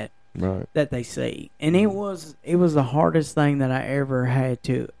it that Right. they see. And it was the hardest thing that I ever had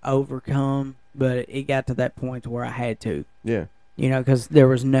to overcome, but it got to that point where I had to, Yeah. because there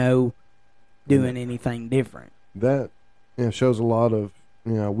was no doing anything different. That shows a lot of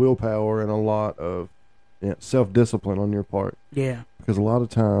willpower and a lot of self-discipline on your part. Yeah. Because a lot of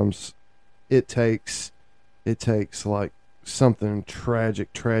times it takes like something tragic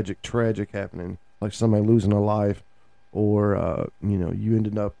happening, like somebody losing a life, or you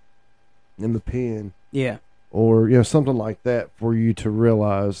ended up in the pen, Yeah. or something like that, for you to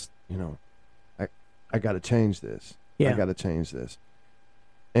realize I got to change this. Yeah. I got to change this.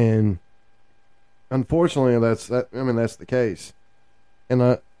 And unfortunately, that's the case.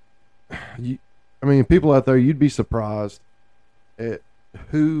 And people out there, you'd be surprised at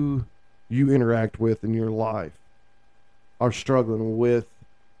who you interact with in your life are struggling with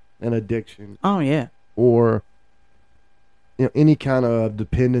an addiction Oh, yeah. or any kind of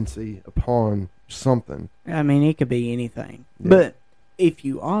dependency upon something. I mean, it could be anything. Yeah. But if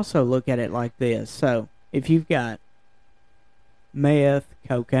you also look at it like this, so if you've got meth,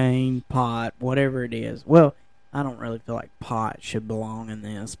 cocaine, pot, whatever it is, well, I don't really feel like pot should belong in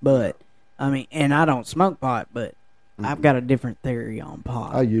this, but, and I don't smoke pot, but I've got a different theory on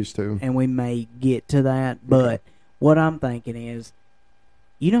pot. I used to. And we may get to that, but what I'm thinking is,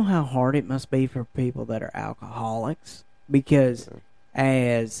 you know how hard it must be for people that are alcoholics? Because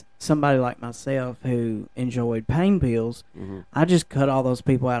as somebody like myself who enjoyed pain pills, I just cut all those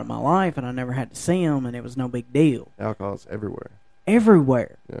people out of my life, and I never had to see them, and it was no big deal. Alcohol's everywhere.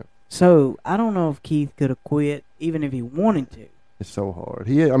 Everywhere. Yeah. So I don't know if Keith could have quit, even if he wanted to. It's so hard.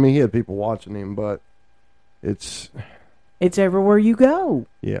 He had people watching him, but it's everywhere you go.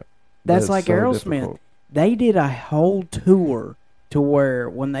 yeah. That's like so Aerosmith. difficult. They did a whole tour to where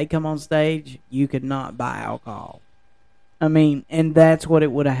when they come on stage, you could not buy alcohol. And that's what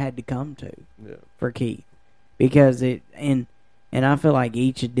it would have had to come to for Keith, because and I feel like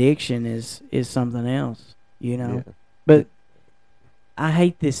each addiction is something else, Yeah. But I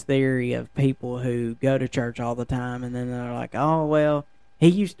hate this theory of people who go to church all the time and then they're like, oh, well, he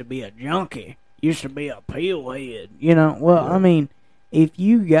used to be a junkie, used to be a pill head, Well, Yeah. If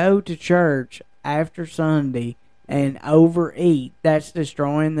you go to church after Sunday and overeat, that's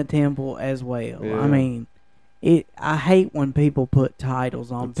destroying the temple as well. Yeah. I hate when people put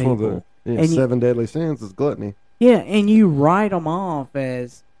titles on It's one of people. the And you- 7 deadly sins is gluttony. Yeah, and you write them off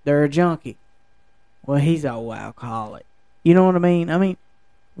as they're a junkie. Well, he's an old alcoholic. You know what I mean?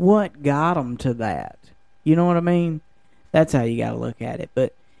 What got them to that? You know what I mean? That's how you got to look at it.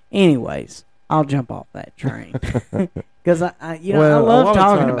 But anyways, I'll jump off that train. Because Well, I a love lot of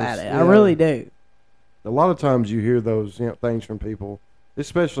talking times, about it. yeah. I really do. A lot of times you hear those things from people,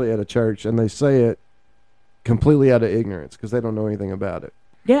 especially at a church, and they say it completely out of ignorance because they don't know anything about it.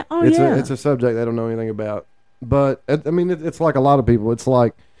 Yeah. Oh, It's yeah. it's a subject they don't know anything about. But it's like a lot of people. It's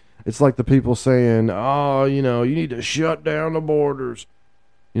like the people saying, "Oh, you need to shut down the borders."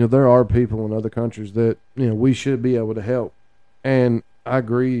 There are people in other countries that we should be able to help, and I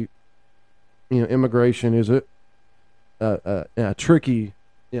agree. Immigration is a tricky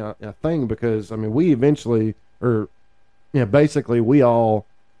thing because we eventually, or basically we all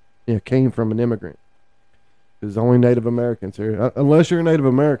came from an immigrant. There's only Native Americans here. Unless you're a Native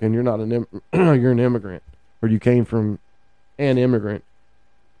American, you're not you're an immigrant, or you came from an immigrant.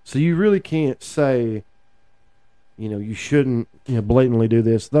 So you really can't say, you shouldn't blatantly do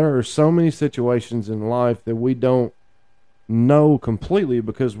this. There are so many situations in life that we don't know completely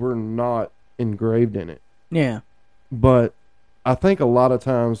because we're not engraved in it. Yeah. But I think a lot of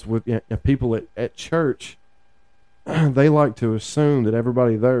times with people at church, they like to assume that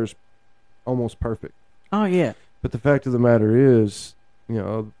everybody there is almost perfect. Oh, yeah. But the fact of the matter is,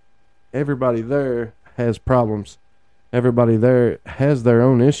 everybody there has problems. Everybody there has their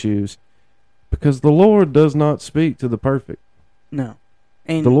own issues because the Lord does not speak to the perfect. No.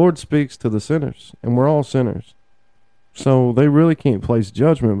 And The Lord speaks to the sinners, and we're all sinners. So they really can't place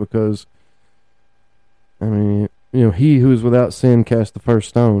judgment because, I mean, he who is without sin cast the first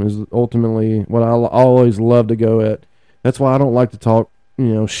stone is ultimately what I always love to go at. That's why I don't like to talk,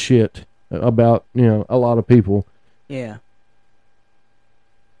 shit about, a lot of people. Yeah.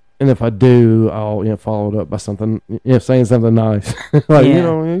 And if I do, I'll follow it up by something, saying something nice. Like,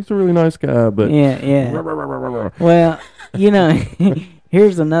 he's a really nice guy, but yeah. Well,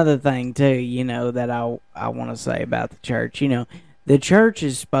 here's another thing too, that I want to say about the church. The church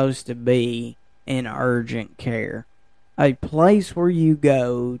is supposed to be an urgent care, a place where you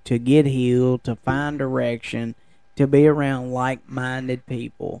go to get healed, to find direction, to be around like-minded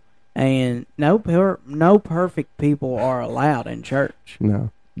people. And no perfect people are allowed in church.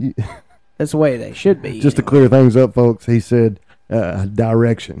 No. That's the way they should be. Just to clear things up, folks, he said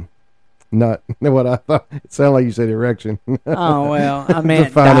direction. Not what I thought. It sounded like you said erection. Oh, well, I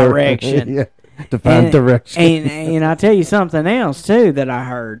meant direction. Yeah, to find direction. And I tell you something else, too, that I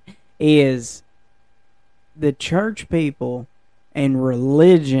heard is the church people and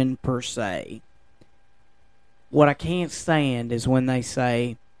religion per se. What I can't stand is when they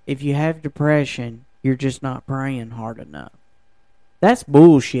say, if you have depression, you're just not praying hard enough. That's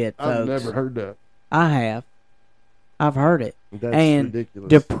bullshit, folks. I've never heard that. I have. I've heard it. That's ridiculous.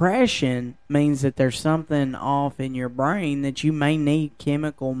 Depression means that there's something off in your brain that you may need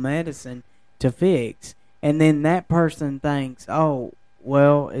chemical medicine to fix. And then that person thinks, oh,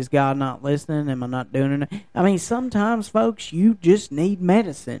 well, is God not listening? Am I not doing it? I mean, sometimes, folks, you just need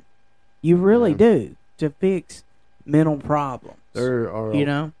medicine. You really do to fix mental problems. There are,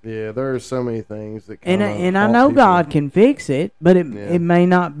 yeah, there are so many things that. And I know God can fix it, but it may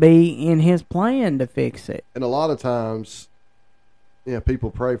not be in His plan to fix it. And a lot of times,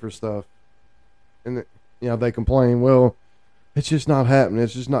 people pray for stuff, and they complain. Well, it's just not happening.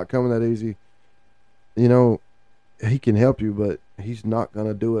 It's just not coming that easy. He can help you, but He's not going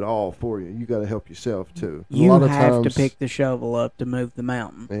to do it all for you. You got to help yourself too. You have to pick the shovel up to move the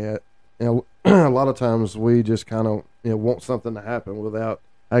mountain. Yeah. A lot of times we just kind of want something to happen without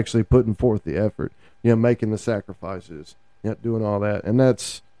actually putting forth the effort, making the sacrifices, doing all that, and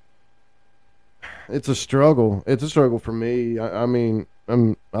it's a struggle. It's a struggle for me. I mean,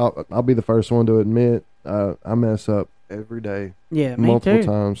 I'll be the first one to admit I mess up every day. Yeah, me multiple too.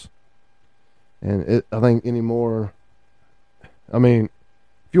 times, and I think anymore. I mean,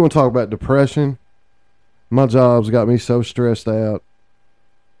 if you want to talk about depression, my job's got me so stressed out.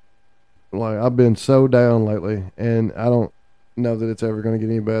 Like, I've been so down lately, and I don't know that it's ever going to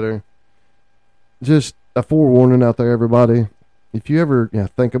get any better. Just a forewarning out there, everybody. If you ever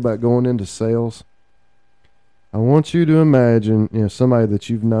think about going into sales, I want you to imagine somebody that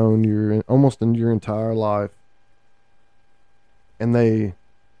you've known almost in your entire life, and they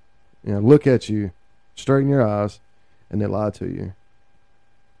look at you straight in your eyes, and they lie to you.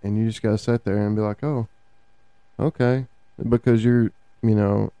 And you just got to sit there and be like, oh, okay. Because you're,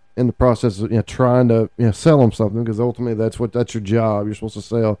 in the process of trying to sell them something, because ultimately that's your job. You're supposed to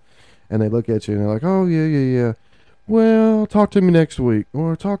sell, and they look at you and they're like, "Oh yeah. Well, talk to me next week,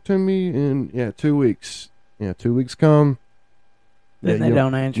 or talk to me in 2 weeks." 2 weeks come, then they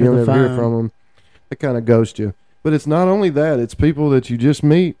don't answer you the don't phone. Hear from them. They kind of ghost you. But it's not only that; it's people that you just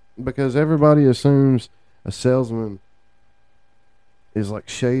meet, because everybody assumes a salesman is like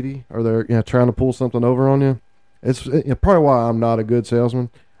shady, or they're trying to pull something over on you. It's probably why I'm not a good salesman.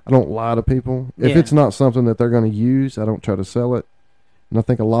 I don't lie to people. If it's not something that they're going to use, I don't try to sell it. And I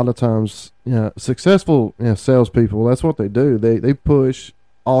think a lot of times, successful salespeople, that's what they do. They push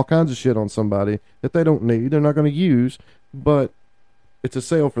all kinds of shit on somebody that they don't need, they're not going to use, but it's a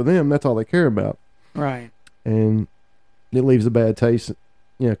sale for them. That's all they care about. Right. And it leaves a bad taste,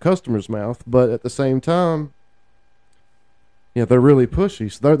 customer's mouth. But at the same time, they're really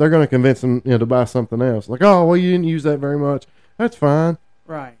pushy. So they're going to convince them, to buy something else. Like, oh, well, you didn't use that very much. That's fine.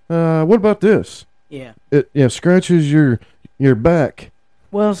 Right. What about this? Yeah. It scratches your back.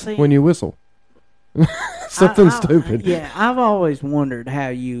 Well, see, when you whistle. Something stupid. Yeah, I've always wondered how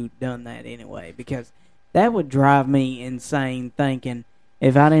you done that anyway, because that would drive me insane thinking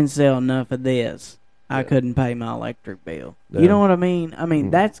if I didn't sell enough of this, I couldn't pay my electric bill. You know what I mean? I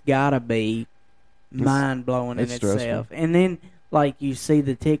mean, that's got to be mind-blowing in itself. Stressful. And then, like, you see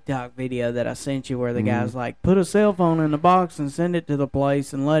the TikTok video that I sent you where the guy's like, put a cell phone in a box and send it to the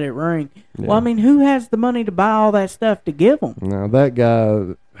place and let it ring. Yeah. Well, I mean, who has the money to buy all that stuff to give them? Now, that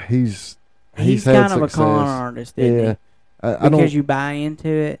guy, he's kind of success. a con artist, isn't he? Because you buy into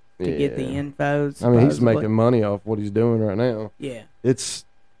it to get the info. I mean, he's making money off what he's doing right now. Yeah.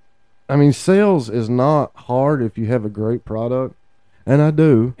 Sales is not hard if you have a great product. And I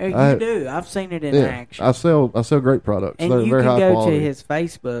do. You do. I've seen it in action. I sell great products. And They're you very can high go quality. to his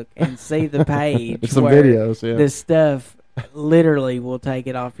Facebook and see the page Some where videos, yeah. the stuff literally will take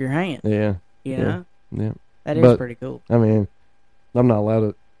it off your hand. Yeah. You know? Yeah. That is But, pretty cool. I mean, I'm not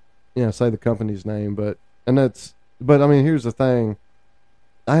allowed to, say the company's name, but I mean, here's the thing.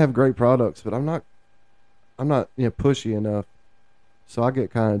 I have great products, but I'm not, pushy enough, so I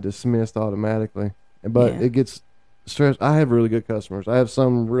get kind of dismissed automatically. But it gets stressed. I have really good customers. I have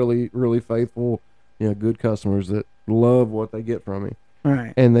some really, really faithful, good customers that love what they get from me.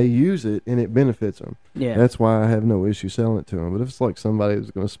 Right. And they use it, and it benefits them. Yeah. That's why I have no issue selling it to them. But if it's like somebody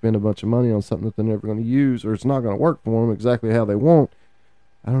who's going to spend a bunch of money on something that they're never going to use, or it's not going to work for them exactly how they want,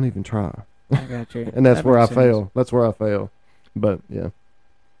 I don't even try. I got you. And that's That where I makes sense. fail. That's where I fail. But, yeah.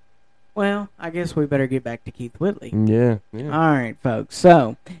 Well, I guess we better get back to Keith Whitley. Yeah. All right, folks.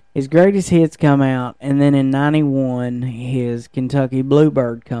 So, his greatest hits come out, and then in 91, his Kentucky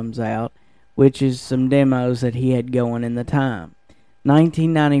Bluebird comes out, which is some demos that he had going in the time.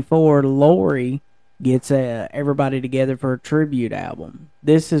 1994, Lori gets everybody together for a tribute album.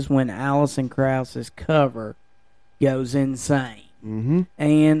 This is when Alison Krauss's cover goes insane. Mm-hmm.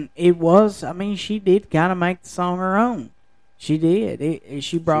 And it was, she did kind of make the song her own. She did.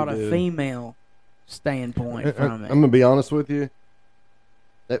 She brought a female standpoint from it. I'm going to be honest with you.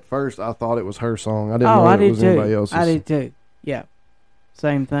 At first, I thought it was her song. I didn't know it was anybody else's. I did too. Yeah.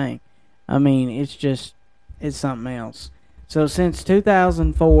 Same thing. It's something else. So since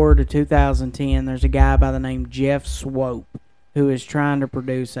 2004 to 2010, there's a guy by the name Jeff Swope who is trying to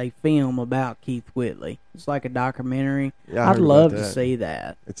produce a film about Keith Whitley. It's like a documentary. Yeah, I'd love to see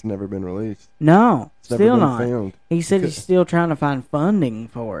that. It's never been released. No, It's never still been not. filmed. He said he's still trying to find funding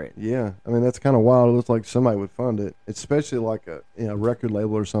for it. Yeah, that's kind of wild. It looks like somebody would fund it, especially like a record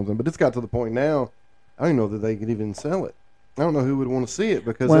label or something. But it's got to the point now, I don't know that they could even sell it. I don't know who would want to see it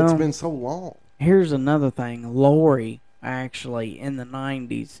because it's been so long. Here's another thing. Lori, actually, in the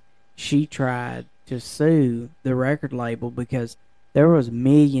 90s, she tried to sue the record label because there was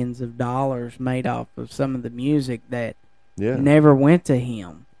millions of dollars made off of some of the music that never went to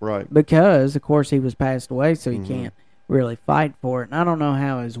him. Right. Because, of course, he was passed away, so he can't really fight for it. And I don't know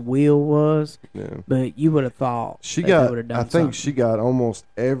how his will was, but you would have thought they would have done something. She got almost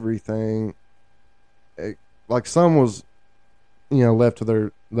everything. Like some was, left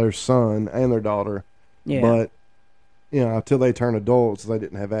to their son and their daughter. Yeah. But, until they turned adults, they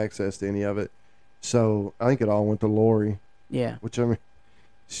didn't have access to any of it. So I think it all went to Lori. Yeah. Which,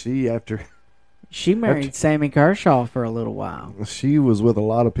 she married Sammy Kershaw for a little while. She was with a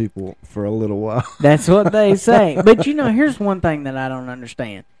lot of people for a little while. That's what they say. But, here's one thing that I don't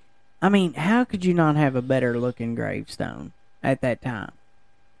understand. How could you not have a better looking gravestone at that time?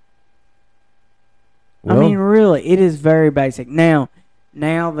 Well, really, it is very basic. Now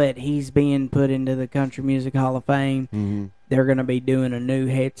that he's being put into the Country Music Hall of Fame, they're going to be doing a new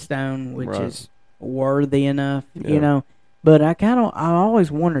headstone, which is worthy enough, But I always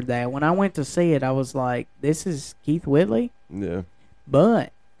wondered that. When I went to see it, I was like, this is Keith Whitley? Yeah.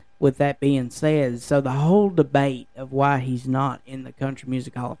 But with that being said, so the whole debate of why he's not in the Country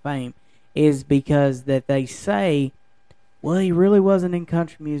Music Hall of Fame is because that they say, well, he really wasn't in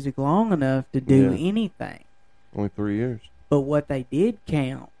country music long enough to do anything. Only 3 years. But what they did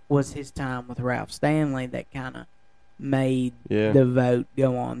count was his time with Ralph Stanley that kind of made the vote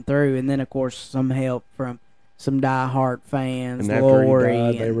go on through. And then, of course, some help from some diehard fans, and after Lori. He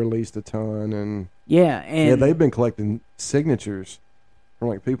died, they released a ton. And and they've been collecting signatures from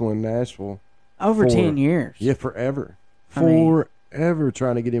like people in Nashville. Over 10 years. Yeah, forever. Forever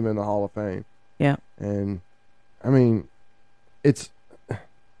trying to get him in the Hall of Fame. Yeah. And,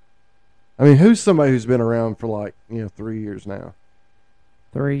 who's somebody who's been around for 3 years now?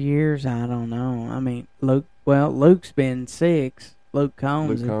 3 years? I don't know. Luke's been 6. Luke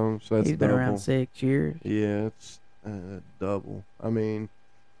Combs. So that's he's been around 6 years. Yeah, it's double.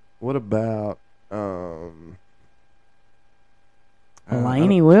 What about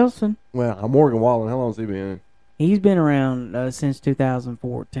Laney Wilson? Well, Morgan Wallen. How long has he been? He's been around since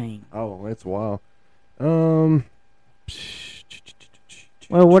 2014. Oh, that's wild. Well,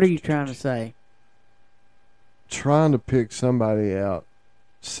 what are you trying to say? Trying to pick somebody out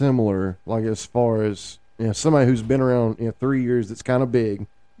similar, like as far as somebody who's been around 3 years that's kind of big.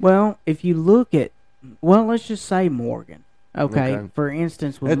 Well, if you look at, let's just say Morgan. Okay. For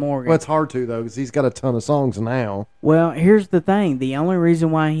instance, with Morgan. Well, it's hard to, though, because he's got a ton of songs now. Well, here's the thing. The only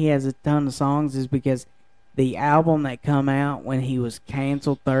reason why he has a ton of songs is because the album that come out when he was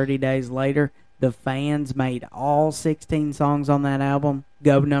canceled 30 days later, the fans made all 16 songs on that album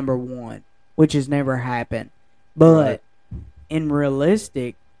go number 1, which has never happened. But in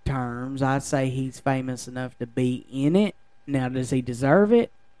realistic terms, I'd say he's famous enough to be in it. Now, does he deserve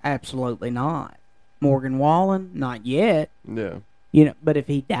it? Absolutely not. Morgan Wallen, not yet. Yeah. You know, but if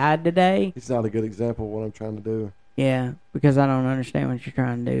he died today, He's not a good example of what I'm trying to do. yeah, because I don't understand what you're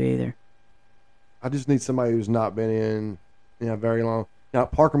trying to do either. I just need somebody who's not been in very long. Now,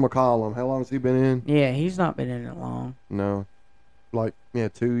 Parker McCollum, how long has he been in? Yeah, he's not been in it long. No. Like,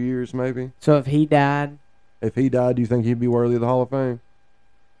 2 years maybe. So if he died, If he died, do you think he'd be worthy of the Hall of Fame?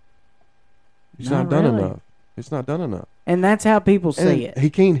 He's Not not done really. enough. He's not done enough. and that's how people see And it. he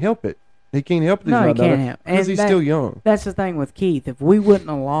can't help it. He can't help it. No, he's he not done can't it help. because And he's that- still young. That's the thing with Keith. If we wouldn't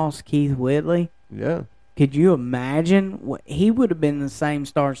have lost Keith Whitley, Yeah. could you imagine? He would have been the same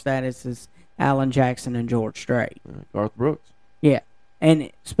star status as Alan Jackson and George Strait. Garth Brooks. Yeah.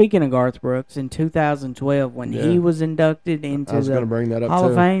 And speaking of Garth Brooks, in 2012, when Yeah. he was inducted I into was going to the bring that up Hall too.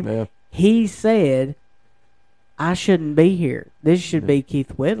 of Fame, Yeah. he said, I shouldn't be here. This should be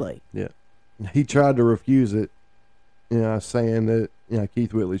Keith Whitley. He tried to refuse it, saying that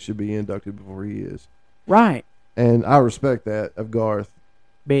Keith Whitley should be inducted before he is. Right. And I respect that of Garth.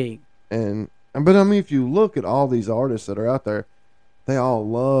 Big. But I mean, if you look at all these artists that are out there, they all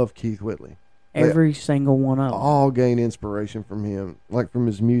love Keith Whitley. Every single one of them. All gain inspiration from him, like from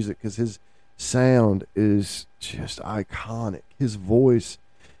his music, because his sound is just iconic. His voice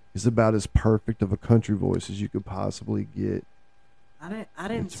is about as perfect of a country voice as you could possibly get. I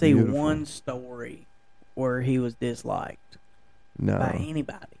didn't It's see beautiful. one story where he was disliked No. by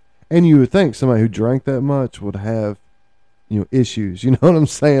anybody. And you would think somebody who drank that much would have, issues. You know what I'm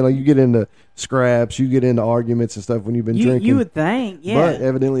saying? Like, you get into scraps, you get into arguments and stuff when you've been drinking. You would think, yeah. But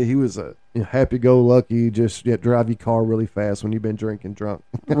evidently he was a happy-go-lucky, just drive your car really fast when you've been drinking drunk.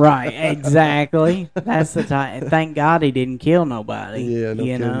 Right, exactly. That's the time. Thank God he didn't kill nobody. Yeah, no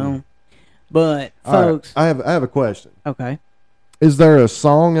you kidding. know. But All right, folks, I have a question. okay. Is there a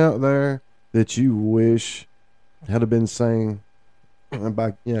song out there that you wish had been sang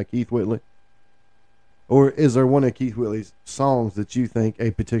by Keith Whitley? Or is there one of Keith Whitley's songs that you think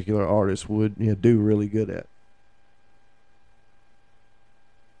a particular artist would do really good at?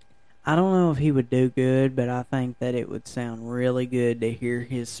 I don't know if he would do good, but I think that it would sound really good to hear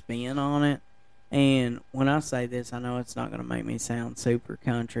his spin on it. And when I say this, I know it's not going to make me sound super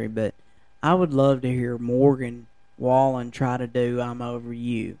country, but I would love to hear Morgan Wallen try to do "I'm Over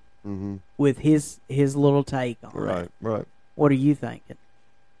You" Mm-hmm. with his little take on it. Right. What are you thinking?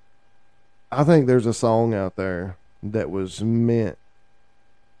 I think there's a song out there that was meant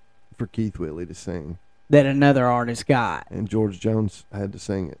for Keith Whitley to sing, That another artist got. and George Jones had to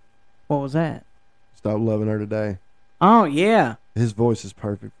sing it. What was that? Stop Loving Her Today. Oh yeah, His voice is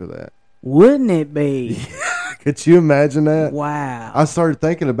perfect for that. wouldn't it be? Could you imagine that? Wow. I started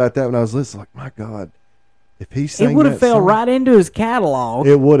thinking about that when I was listening. Like, my God, if he sang It would have that fell song, right into his catalog.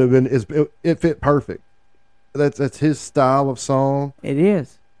 It would have been. It fit perfect. That's his style of song, It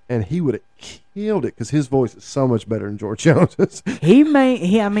is. and he would have killed it because his voice is so much better than George Jones's. He may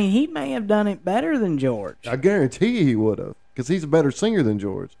have done it better than George. I guarantee he would have, because he's a better singer than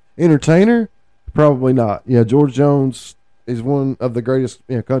George. Entertainer, probably not. Yeah, George Jones is one of the greatest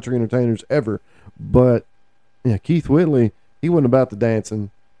country entertainers ever, but Keith Whitley, he wasn't about the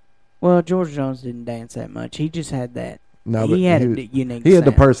dancing. Well, George Jones didn't dance that much. He just had that. No, but he had was- a unique. He had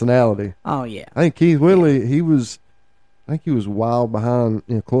the sound. personality. Oh yeah, I think Keith Whitley, he was wild behind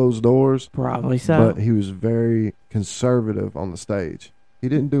closed doors, probably so. but he was very conservative on the stage. He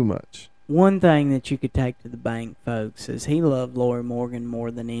didn't do much. One thing that you could take to the bank, folks, is he loved Lori Morgan more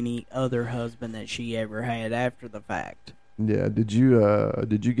than any other husband that she ever had after the fact. Yeah. Did you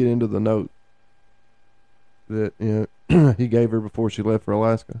get into the note that he gave her before she left for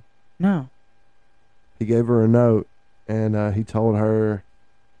Alaska? No. He gave her a note, and he told her,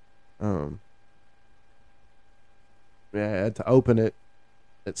 had to open it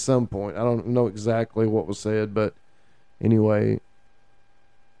at some point. I don't know exactly what was said, but anyway.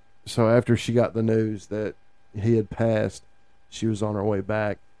 So after she got the news that he had passed, she was on her way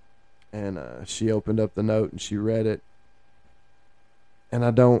back, and she opened up the note and she read it. And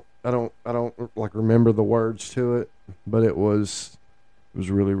I don't like remember the words to it, but it was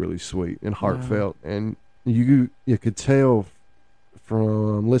really, really sweet and heartfelt. Wow. And you could tell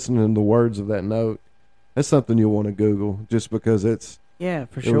from listening to the words of that note, that's something you'll want to Google, just because it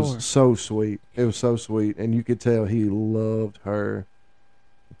was so sweet. It was so sweet, and you could tell he loved her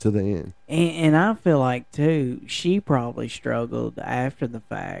to the end. And I feel like too, she probably struggled after the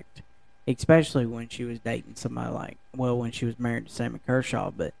fact, especially when she was dating somebody when she was married to Sammy Kershaw.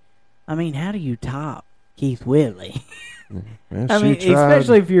 But I mean, how do you top Keith Whitley? Yeah, I mean,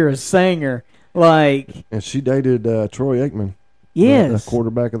 especially if you're a singer. And she dated Troy Aikman. Yes. The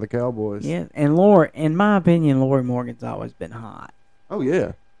quarterback of the Cowboys. Yeah, and in my opinion, Lori Morgan's always been hot. Oh,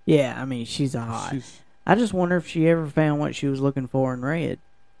 yeah. Yeah, I mean, she's a hot. I just wonder if she ever found what she was looking for in Red.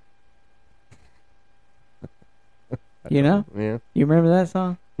 You know? Yeah. You remember that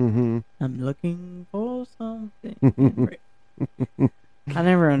song? Mm-hmm. I'm looking for something in Red. I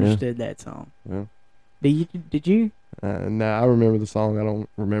never understood that song. Yeah. Did you? Nah, I remember the song. I don't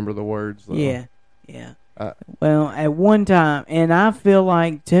remember the words, though. Yeah. Well, at one time, and I feel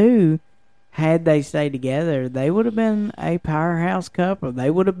like, too, had they stayed together, they would have been a powerhouse couple. They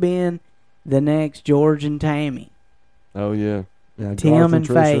would have been the next George and Tammy. Oh, yeah. Yeah, Tim Garth and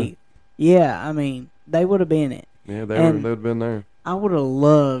Trisha. Faith. Yeah, I mean, they would have been it. Yeah, they'd have been there. I would have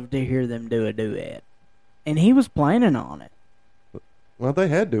loved to hear them do a duet. And he was planning on it. Well, they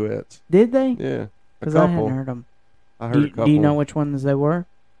had duets. Did they? Yeah, a Because I hadn't couple. heard them. I heard a couple. Do you know which ones they were?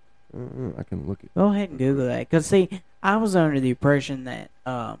 I can look at. Go ahead and Google that. Because, see, I was under the impression that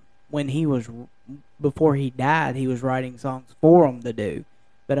when before he died, he was writing songs for them to do.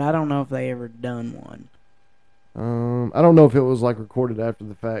 But I don't know if they ever done one. I don't know if it was like recorded after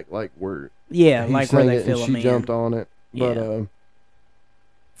the fact, like where Yeah, he like sang where they it fill and them she in. jumped on it. But Yeah.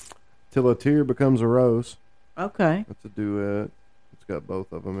 Till a Tear Becomes a Rose. Okay. That's a duet. It's got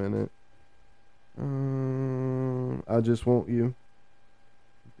both of them in it. I Just Want You.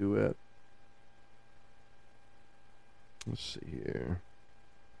 Duet. Let's see here.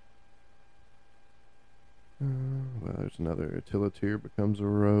 Well, there's another. Till a Tear Becomes a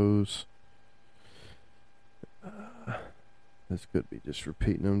Rose. This could be just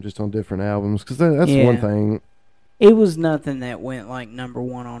repeating them just on different albums, because that's Yeah. one thing. It was nothing that went like number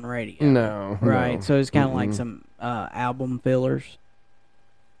one on radio. No, Right? no. So it's kind of like Mm-mm. some album fillers.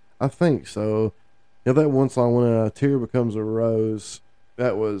 I think so. Yeah, that one song, When a Tear Becomes a Rose,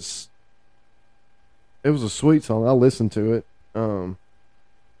 it was a sweet song. I listened to it.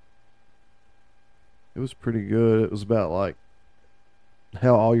 It was pretty good. It was about like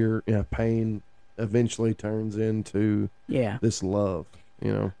how all your pain eventually turns into Yeah. this love.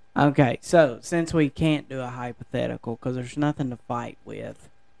 Okay, so since we can't do a hypothetical because there's nothing to fight with,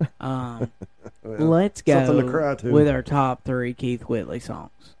 Well, let's something to go cry to. with our top 3 Keith Whitley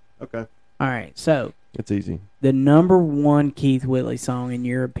songs. Okay, All right, so it's easy. the number 1 Keith Whitley song, in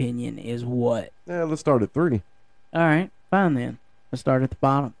your opinion, is what? Yeah, let's start at 3. All right, fine then. Let's start at the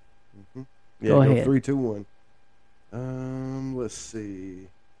bottom. Yeah, Go ahead. 3, 2, 1. Let's see.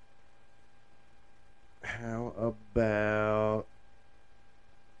 How about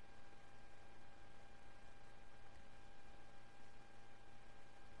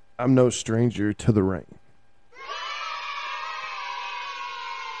I'm No Stranger to the Rain.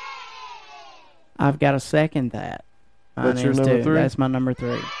 I've got to second that. Mine That's your is number too. 3? That's my number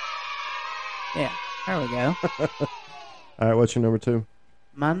 3. Yeah, there we go. All right, what's your number 2?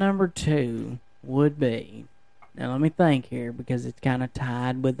 My number 2 would be, now let me think here because it's kind of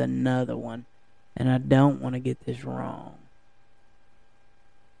tied with another one, and I don't want to get this wrong.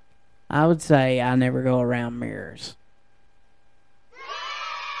 I would say I Never Go Around Mirrors.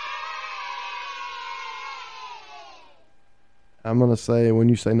 I'm going to say When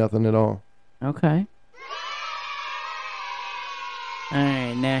You Say Nothing at All. Okay.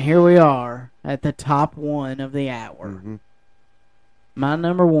 Alright, now here we are at the top 1 of the hour. Mm-hmm. My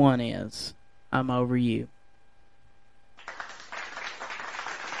number 1 is I'm Over You.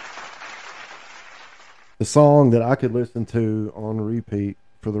 The song that I could listen to on repeat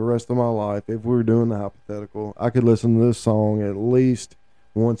for the rest of my life, if we were doing the hypothetical, I could listen to this song at least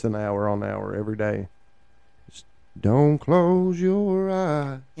once an hour on hour every day. Just don't close your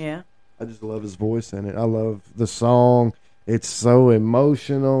eyes. Yeah. I just love his voice in it. I love the song. It's so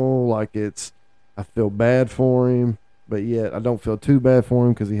emotional. Like I feel bad for him, but yet I don't feel too bad for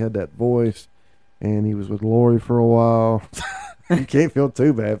him because he had that voice, and he was with Lori for a while. You can't feel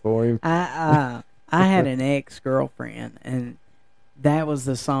too bad for him. I had an ex-girlfriend, and that was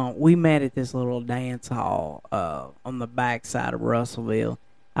the song. We met at this little dance hall on the backside of Russellville.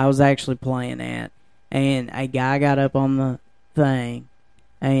 I was actually playing at, and a guy got up on the thing,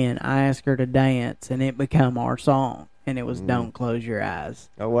 and I asked her to dance, and it became our song, and it was Don't Close Your Eyes.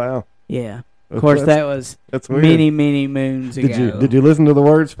 Oh, wow. Yeah. Of course, that was That's weird. many, many moons ago. Did you listen to the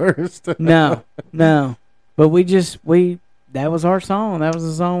words first? No. But that was our song. That was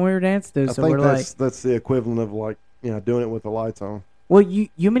the song we were dancing to. I So think we're that's the equivalent of like doing it with the lights on. well, you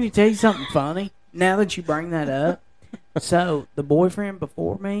mean to tell you something funny? Now that you bring that up, so the boyfriend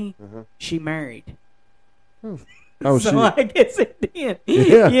before me, Uh-huh. she married. Oh, so she- I guess it did.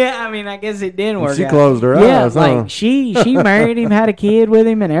 Yeah. I mean, I guess it did work She out. closed her Yeah, eyes, like huh? she married him, had a kid with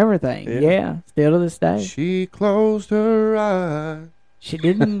him, and everything. Yeah. Yeah, still to this day. She closed her eyes. She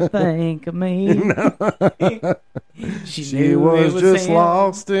didn't think of me. She She knew was it was just him.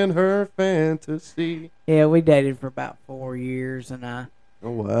 lost in her fantasy. Yeah, we dated for about 4 years, and Oh,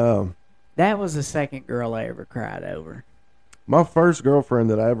 wow. that was the second girl I ever cried over. My first girlfriend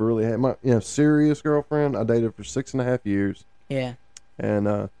that I ever really had, my serious girlfriend, I dated for 6.5 years. Yeah.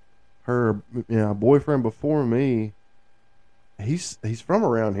 And her boyfriend before me, he's from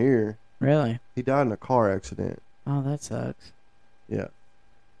around here. Really? He died in a car accident. Oh, that sucks. Yeah.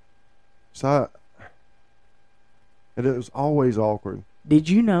 So it was always awkward. Did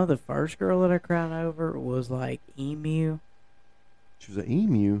you know the first girl that I cried over was like emu? She was an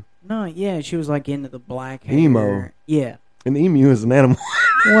emu. No, yeah, she was like into the black hair. Emo. Yeah, An emu is an animal.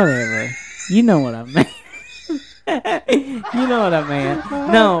 whatever. You know what I mean. You know what I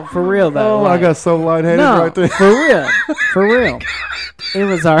mean. No, for real though. Oh, I like- got so lightheaded no, right there. for real, for real.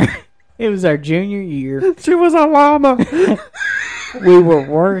 It was our junior year. She was a llama. We were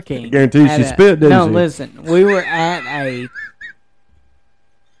working. Guarantee at she a- spit, didn't no, she? listen. We were at a.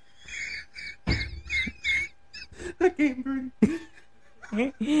 I can't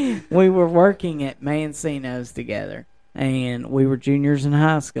breathe. We were working at Mancino's together, and we were juniors in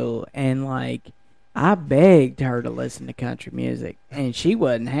high school, and like I begged her to listen to country music, and she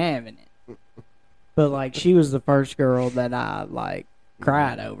wasn't having it. But like she was the first girl that I like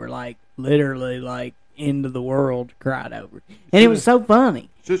cried over, like literally like end of the world cried over, and it was so funny.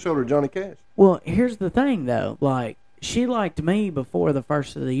 Should have showed her Johnny Cash. Well, here's the thing though, like she liked me before the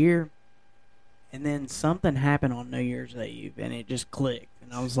first of the year. And then something happened on New Year's Eve, and it just clicked.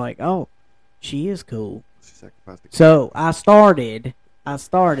 And I was like, "Oh, she is cool." She sacrificed the So I started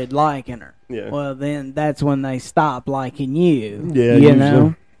liking her. Yeah. Well, then that's when they stop liking you. Yeah, you usually.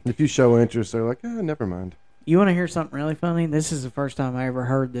 know. If you show interest, they're like, never mind. You want to hear something really funny? This is the first time I ever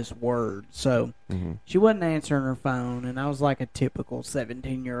heard this word. So she wasn't answering her phone, and I was like a typical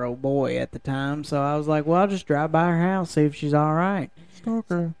 17-year-old boy at the time. So I was like, "Well, I'll just drive by her house, see if she's all right."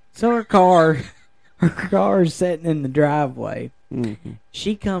 Stalker. So her car is sitting in the driveway. Mm-hmm.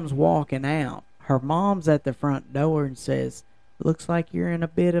 She comes walking out. Her mom's at the front door and says, "Looks like you're in a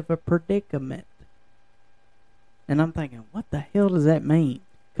bit of a predicament." And I'm thinking, what the hell does that mean?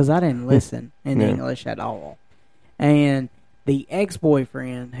 Because I didn't listen in Yeah. English at all. And the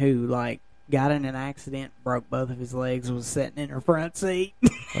ex-boyfriend who, like, got in an accident, broke both of his legs, was sitting in her front seat.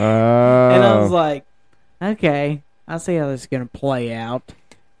 And I was like, okay, I see how this is going to play out.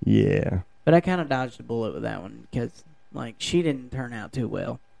 yeah. But I kind of dodged a bullet with that one because, like, she didn't turn out too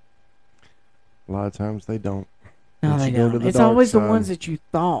well. A lot of times they don't. No, Once they you go to don't. the It's dark always the side. ones that you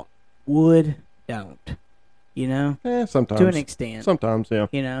thought would, don't. You know? Sometimes. To an extent. Sometimes, yeah.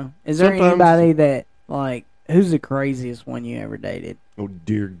 You know? Is there Sometimes- anybody that, like, who's the craziest one you ever dated? Oh,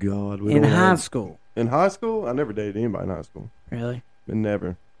 dear God. We In don't high have- school. In high school? I never dated anybody in high school. Really? But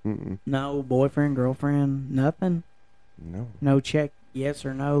never. Mm-mm. No boyfriend, girlfriend, nothing? No. No check yes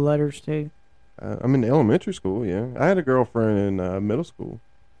or no letters to? I'm in elementary school, yeah. I had a girlfriend in middle school.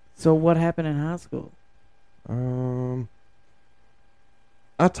 So what happened in high school?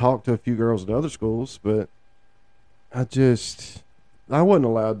 I talked to a few girls at other schools, but I wasn't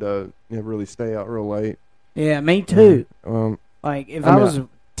allowed to really stay out real late. Yeah, me too. Like, if I I mean, was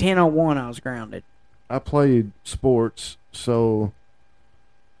 10:01, I was grounded. I played sports, so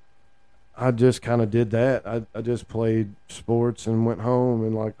I just kind of did that. I just played sports and went home,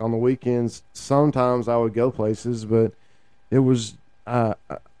 and like on the weekends, sometimes I would go places, but it was I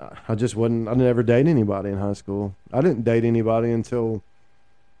just wasn't. I never dated anybody in high school. I didn't date anybody until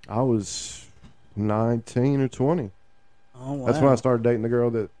I was 19 or 20. Oh, wow. That's when I started dating the girl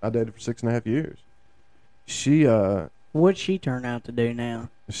that I dated for 6.5 years. What'd she turn out to do now?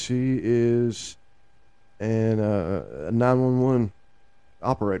 She is a 911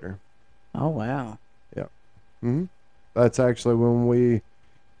 operator. Oh, wow. Hmm. That's actually when we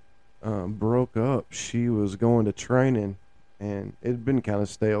broke up. She was going to training, and it had been kind of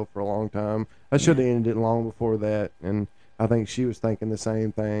stale for a long time. I should have ended it long before that, and I think she was thinking the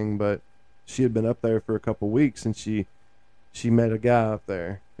same thing. But she had been up there for a couple weeks, and she met a guy up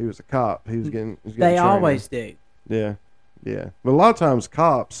there. He was a cop. He was getting They training. always do. Yeah. But a lot of times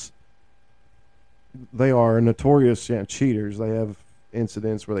cops, they are notorious cheaters. They have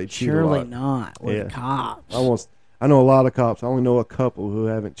incidents where they cheat a Surely lot. not with Yeah. cops. I know a lot of cops. I only know a couple who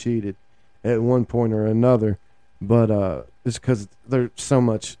haven't cheated at one point or another. But it's because there's so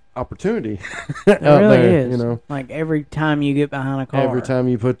much opportunity It out really there. is. You know, Like every time you get behind a car. every time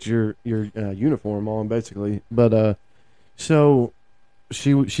you put your uniform on, basically. But so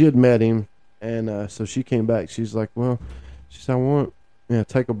she had met him, and so she came back. She's like, well, she said, I want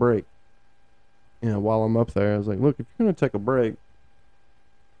take a break. While I'm up there, I was like, look, if you're gonna take a break,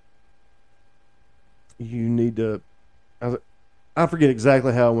 you need to. I forget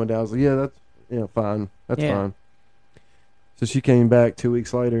exactly how it went down. I was like, yeah, that's fine. That's fine. So she came back 2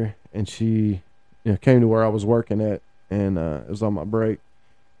 weeks later, and she came to where I was working at, and it was on my break.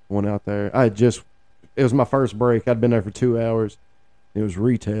 Went out there. It was my first break. I'd been there for 2 hours. It was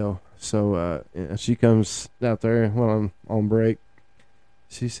retail. So she comes out there when I'm on break.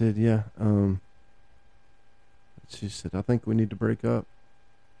 She said, yeah. She said, I think we need to break up.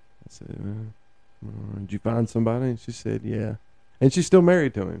 I said, did you find somebody? And she said, yeah. And she's still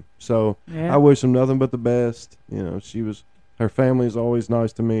married to him. So I wish him nothing but the best. Her family is always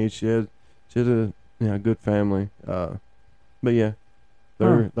nice to me. She had a good family. But yeah,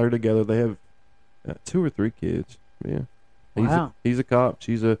 they're together. They have 2 or 3 kids. Yeah. Wow. He's a cop.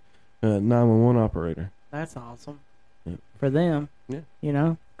 She's a 911 operator. That's awesome. Yeah. For them.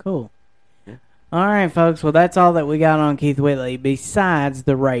 Yeah. Cool. Yeah. All right, folks. Well, that's all that we got on Keith Whitley besides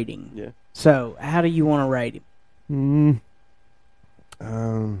the rating. Yeah. So, how do you want to rate him?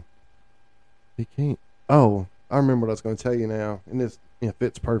 He can't. Oh, I remember what I was going to tell you now, and this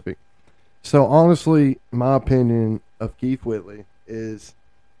fits perfect. So, honestly, my opinion of Keith Whitley is,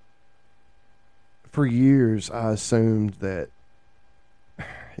 for years, I assumed that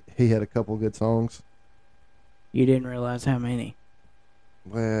he had a couple good songs. You didn't realize how many.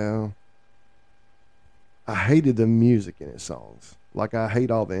 Well, I hated the music in his songs. Like, I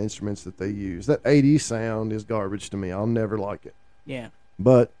hate all the instruments that they use. That 80s sound is garbage to me. I'll never like it. Yeah.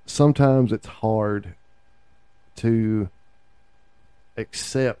 But sometimes it's hard to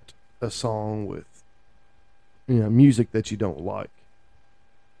accept a song with music that you don't like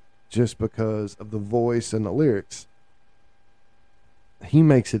just because of the voice and the lyrics. He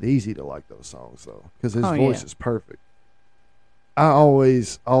makes it easy to like those songs, though, because his voice is perfect. I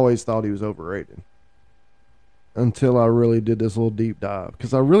always thought he was overrated until I really did this little deep dive,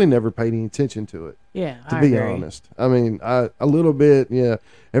 because I really never paid any attention to it. Yeah, to be honest. I mean, a little bit. Yeah,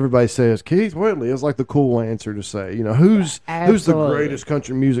 everybody says Keith Whitley is like the cool answer to say. Who's the greatest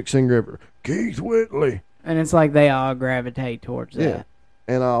country music singer ever? Keith Whitley. And it's like they all gravitate towards that.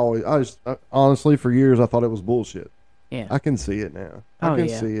 And honestly, for years I thought it was bullshit. Yeah, I can see it now. I can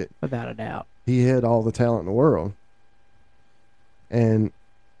see it without a doubt. He had all the talent in the world. And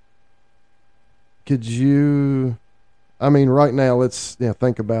could you? I mean, right now, let's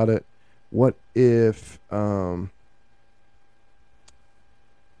think about it. What if,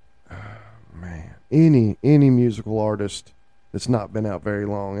 any musical artist that's not been out very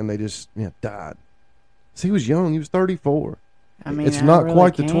long and they just died? See, he was young. He was 34. I mean, it's not really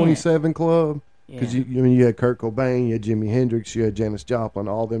quite the 27 Club, because you had Kurt Cobain, you had Jimi Hendrix, you had Janis Joplin.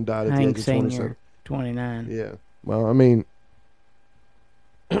 All of them died at the age of 27. 29. Yeah. Well, I mean,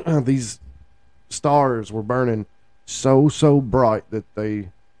 these stars were burning so bright that they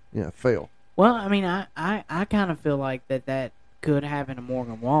fell. Well, I mean, I kind of feel like that could happen to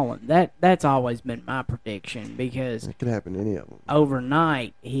Morgan Wallen. That's always been my prediction, because it could happen to any of them.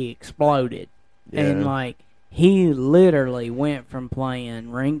 Overnight he exploded. And he literally went from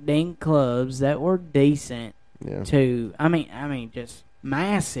playing rink-dink clubs that were decent to I mean just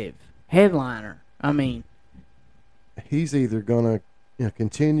massive headliner. I mean, he's either gonna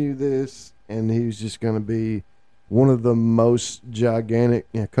continue this, and he's just gonna be one of the most gigantic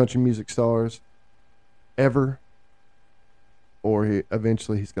country music stars ever, or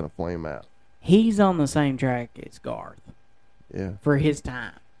eventually he's going to flame out. He's on the same track as Garth. Yeah. For his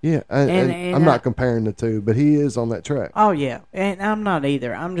time. Yeah, and I'm not comparing the two, but he is on that track. Oh, yeah, and I'm not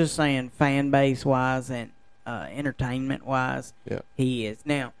either. I'm just saying fan base-wise and entertainment-wise, he is.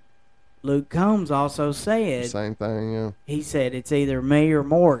 Now, Luke Combs also said... Same thing, yeah. He said it's either me or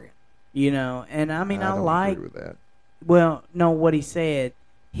Morgan. And I mean, I like... agree with that. Well, no, what he said,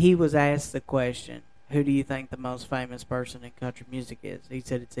 he was asked the question, who do you think the most famous person in country music is? He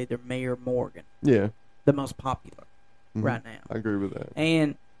said it's either me or Morgan. Yeah. The most popular right now. I agree with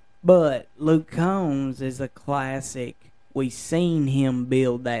that. But Luke Combs is a classic. We seen him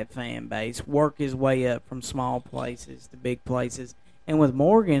build that fan base, work his way up from small places to big places. And with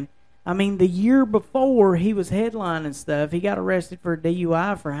Morgan... I mean, the year before he was headlining stuff, he got arrested for a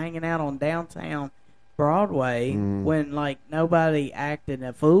DUI for hanging out on downtown Broadway when, nobody acted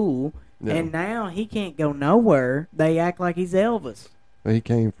a fool. Yeah. And now he can't go nowhere. They act like he's Elvis. He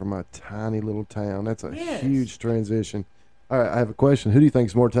came from a tiny little town. That's a huge transition. All right, I have a question. Who do you think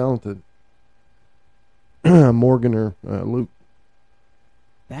is more talented, Morgan or Luke?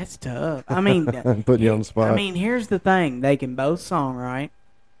 That's tough. I mean, putting you on the spot. I mean, here's the thing: they can both songwrite,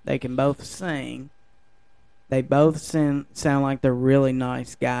 they can both sing, they both sound like they're really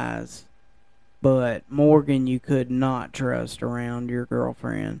nice guys. But Morgan, you could not trust around your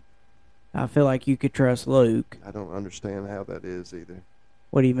girlfriend. I feel like you could trust Luke. I don't understand how that is either.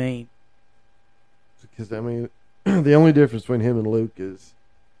 What do you mean? Because, I mean, the only difference between him and Luke is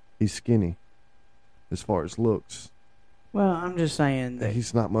he's skinny as far as looks. Well, I'm just saying that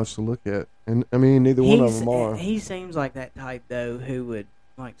He's not much to look at. And, I mean, neither one of them are. He seems like that type, though, who would,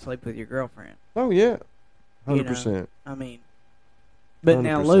 like, sleep with your girlfriend. Oh, yeah. 100%. You know? I mean, but 100%.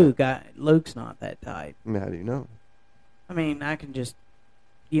 now Luke's not that type. I mean, how do you know? I mean, I can just,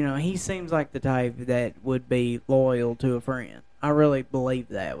 he seems like the type that would be loyal to a friend. I really believe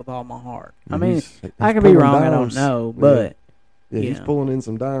that with all my heart. I mean, he's I could be pulling wrong. I dimes. don't know, but Yeah, he's know. pulling in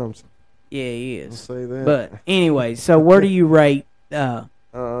some dimes. yeah, he I'll is. say that. But anyway, so where do you rate? I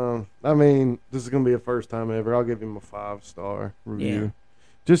mean, this is going to be a first time ever. I'll give him a 5-star review. Yeah.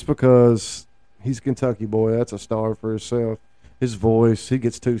 Just because he's a Kentucky boy. That's a star for himself. His voice, he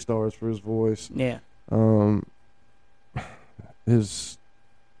gets 2 stars for his voice. Yeah, Don't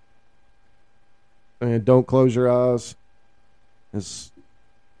Close Your Eyes it's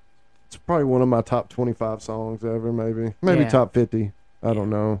probably one of my top 25 songs ever, maybe Yeah. top 50. I Yeah. don't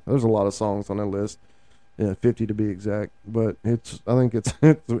know. There's a lot of songs on that list. Yeah, 50 to be exact. But I think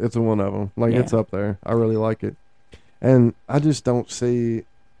it's one of them. Like, Yeah. it's up there. I really like it. And I just don't see.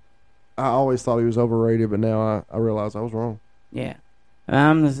 I always thought he was overrated, but now I realize I was wrong. yeah.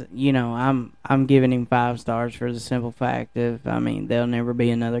 I'm giving him 5 stars for the simple fact of, there'll never be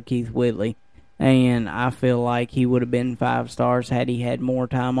another Keith Whitley. And I feel like he would have been 5 stars had he had more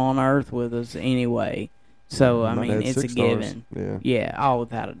time on Earth with us anyway. So, Might have it's a 6 stars. given. Yeah, Yeah, all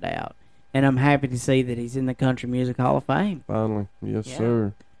without a doubt. And I'm happy to see that he's in the Country Music Hall of Fame. finally. Yes, Yeah.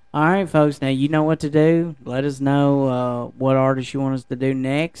 sir. All right, folks. Now, you know what to do. Let us know what artist you want us to do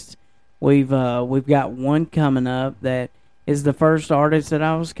next. We've got one coming up that is the first artist that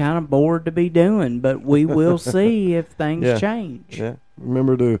I was kind of bored to be doing, but we will see if things Yeah. change. Yeah.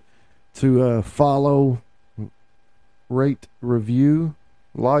 Remember to follow, rate, review,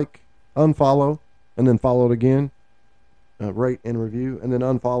 like, unfollow, and then follow it again. Rate and review, and then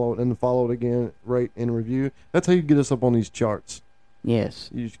unfollow it, and then follow it again. Rate and review. That's how you get us up on these charts. Yes.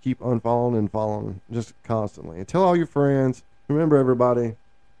 You just keep unfollowing and following just constantly. And tell all your friends. Remember, everybody,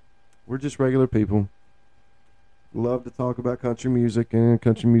 we're just regular people. Love to talk about country music and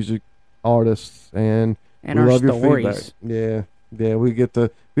country music artists, and And we our love your stories. feedback. Yeah. We get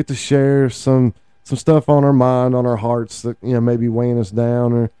to share some stuff on our mind, on our hearts that maybe weighing us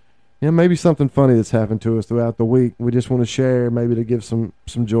down, or maybe something funny that's happened to us throughout the week. We just want to share, maybe to give some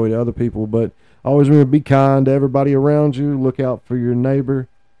joy to other people. But always remember, be kind to everybody around you. Look out for your neighbor.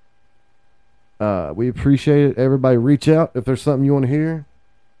 We appreciate it. Everybody, reach out if there's something you want to hear.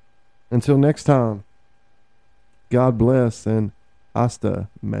 Until next time, God bless and hasta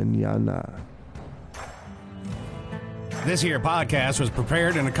mañana. This here podcast was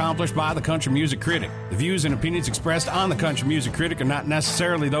prepared and accomplished by the Country Music Critic. The views and opinions expressed on the Country Music Critic are not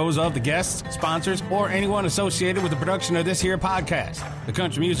necessarily those of the guests, sponsors, or anyone associated with the production of this here podcast. The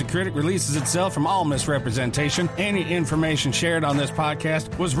Country Music Critic releases itself from all misrepresentation. Any information shared on this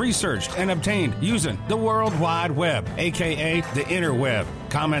podcast was researched and obtained using the World Wide Web, aka the interweb.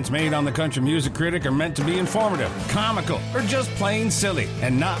 Comments made on the Country Music Critic are meant to be informative, comical, or just plain silly,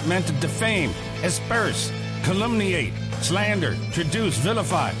 and not meant to defame, asperse, calumniate, slander, traduce,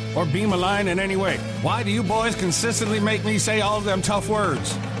 vilify, or be malign in any way. Why do you boys consistently make me say all of them tough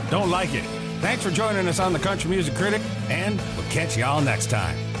words? Don't like it. Thanks for joining us on the Country Music Critic, and we'll catch y'all next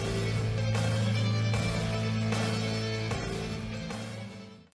time.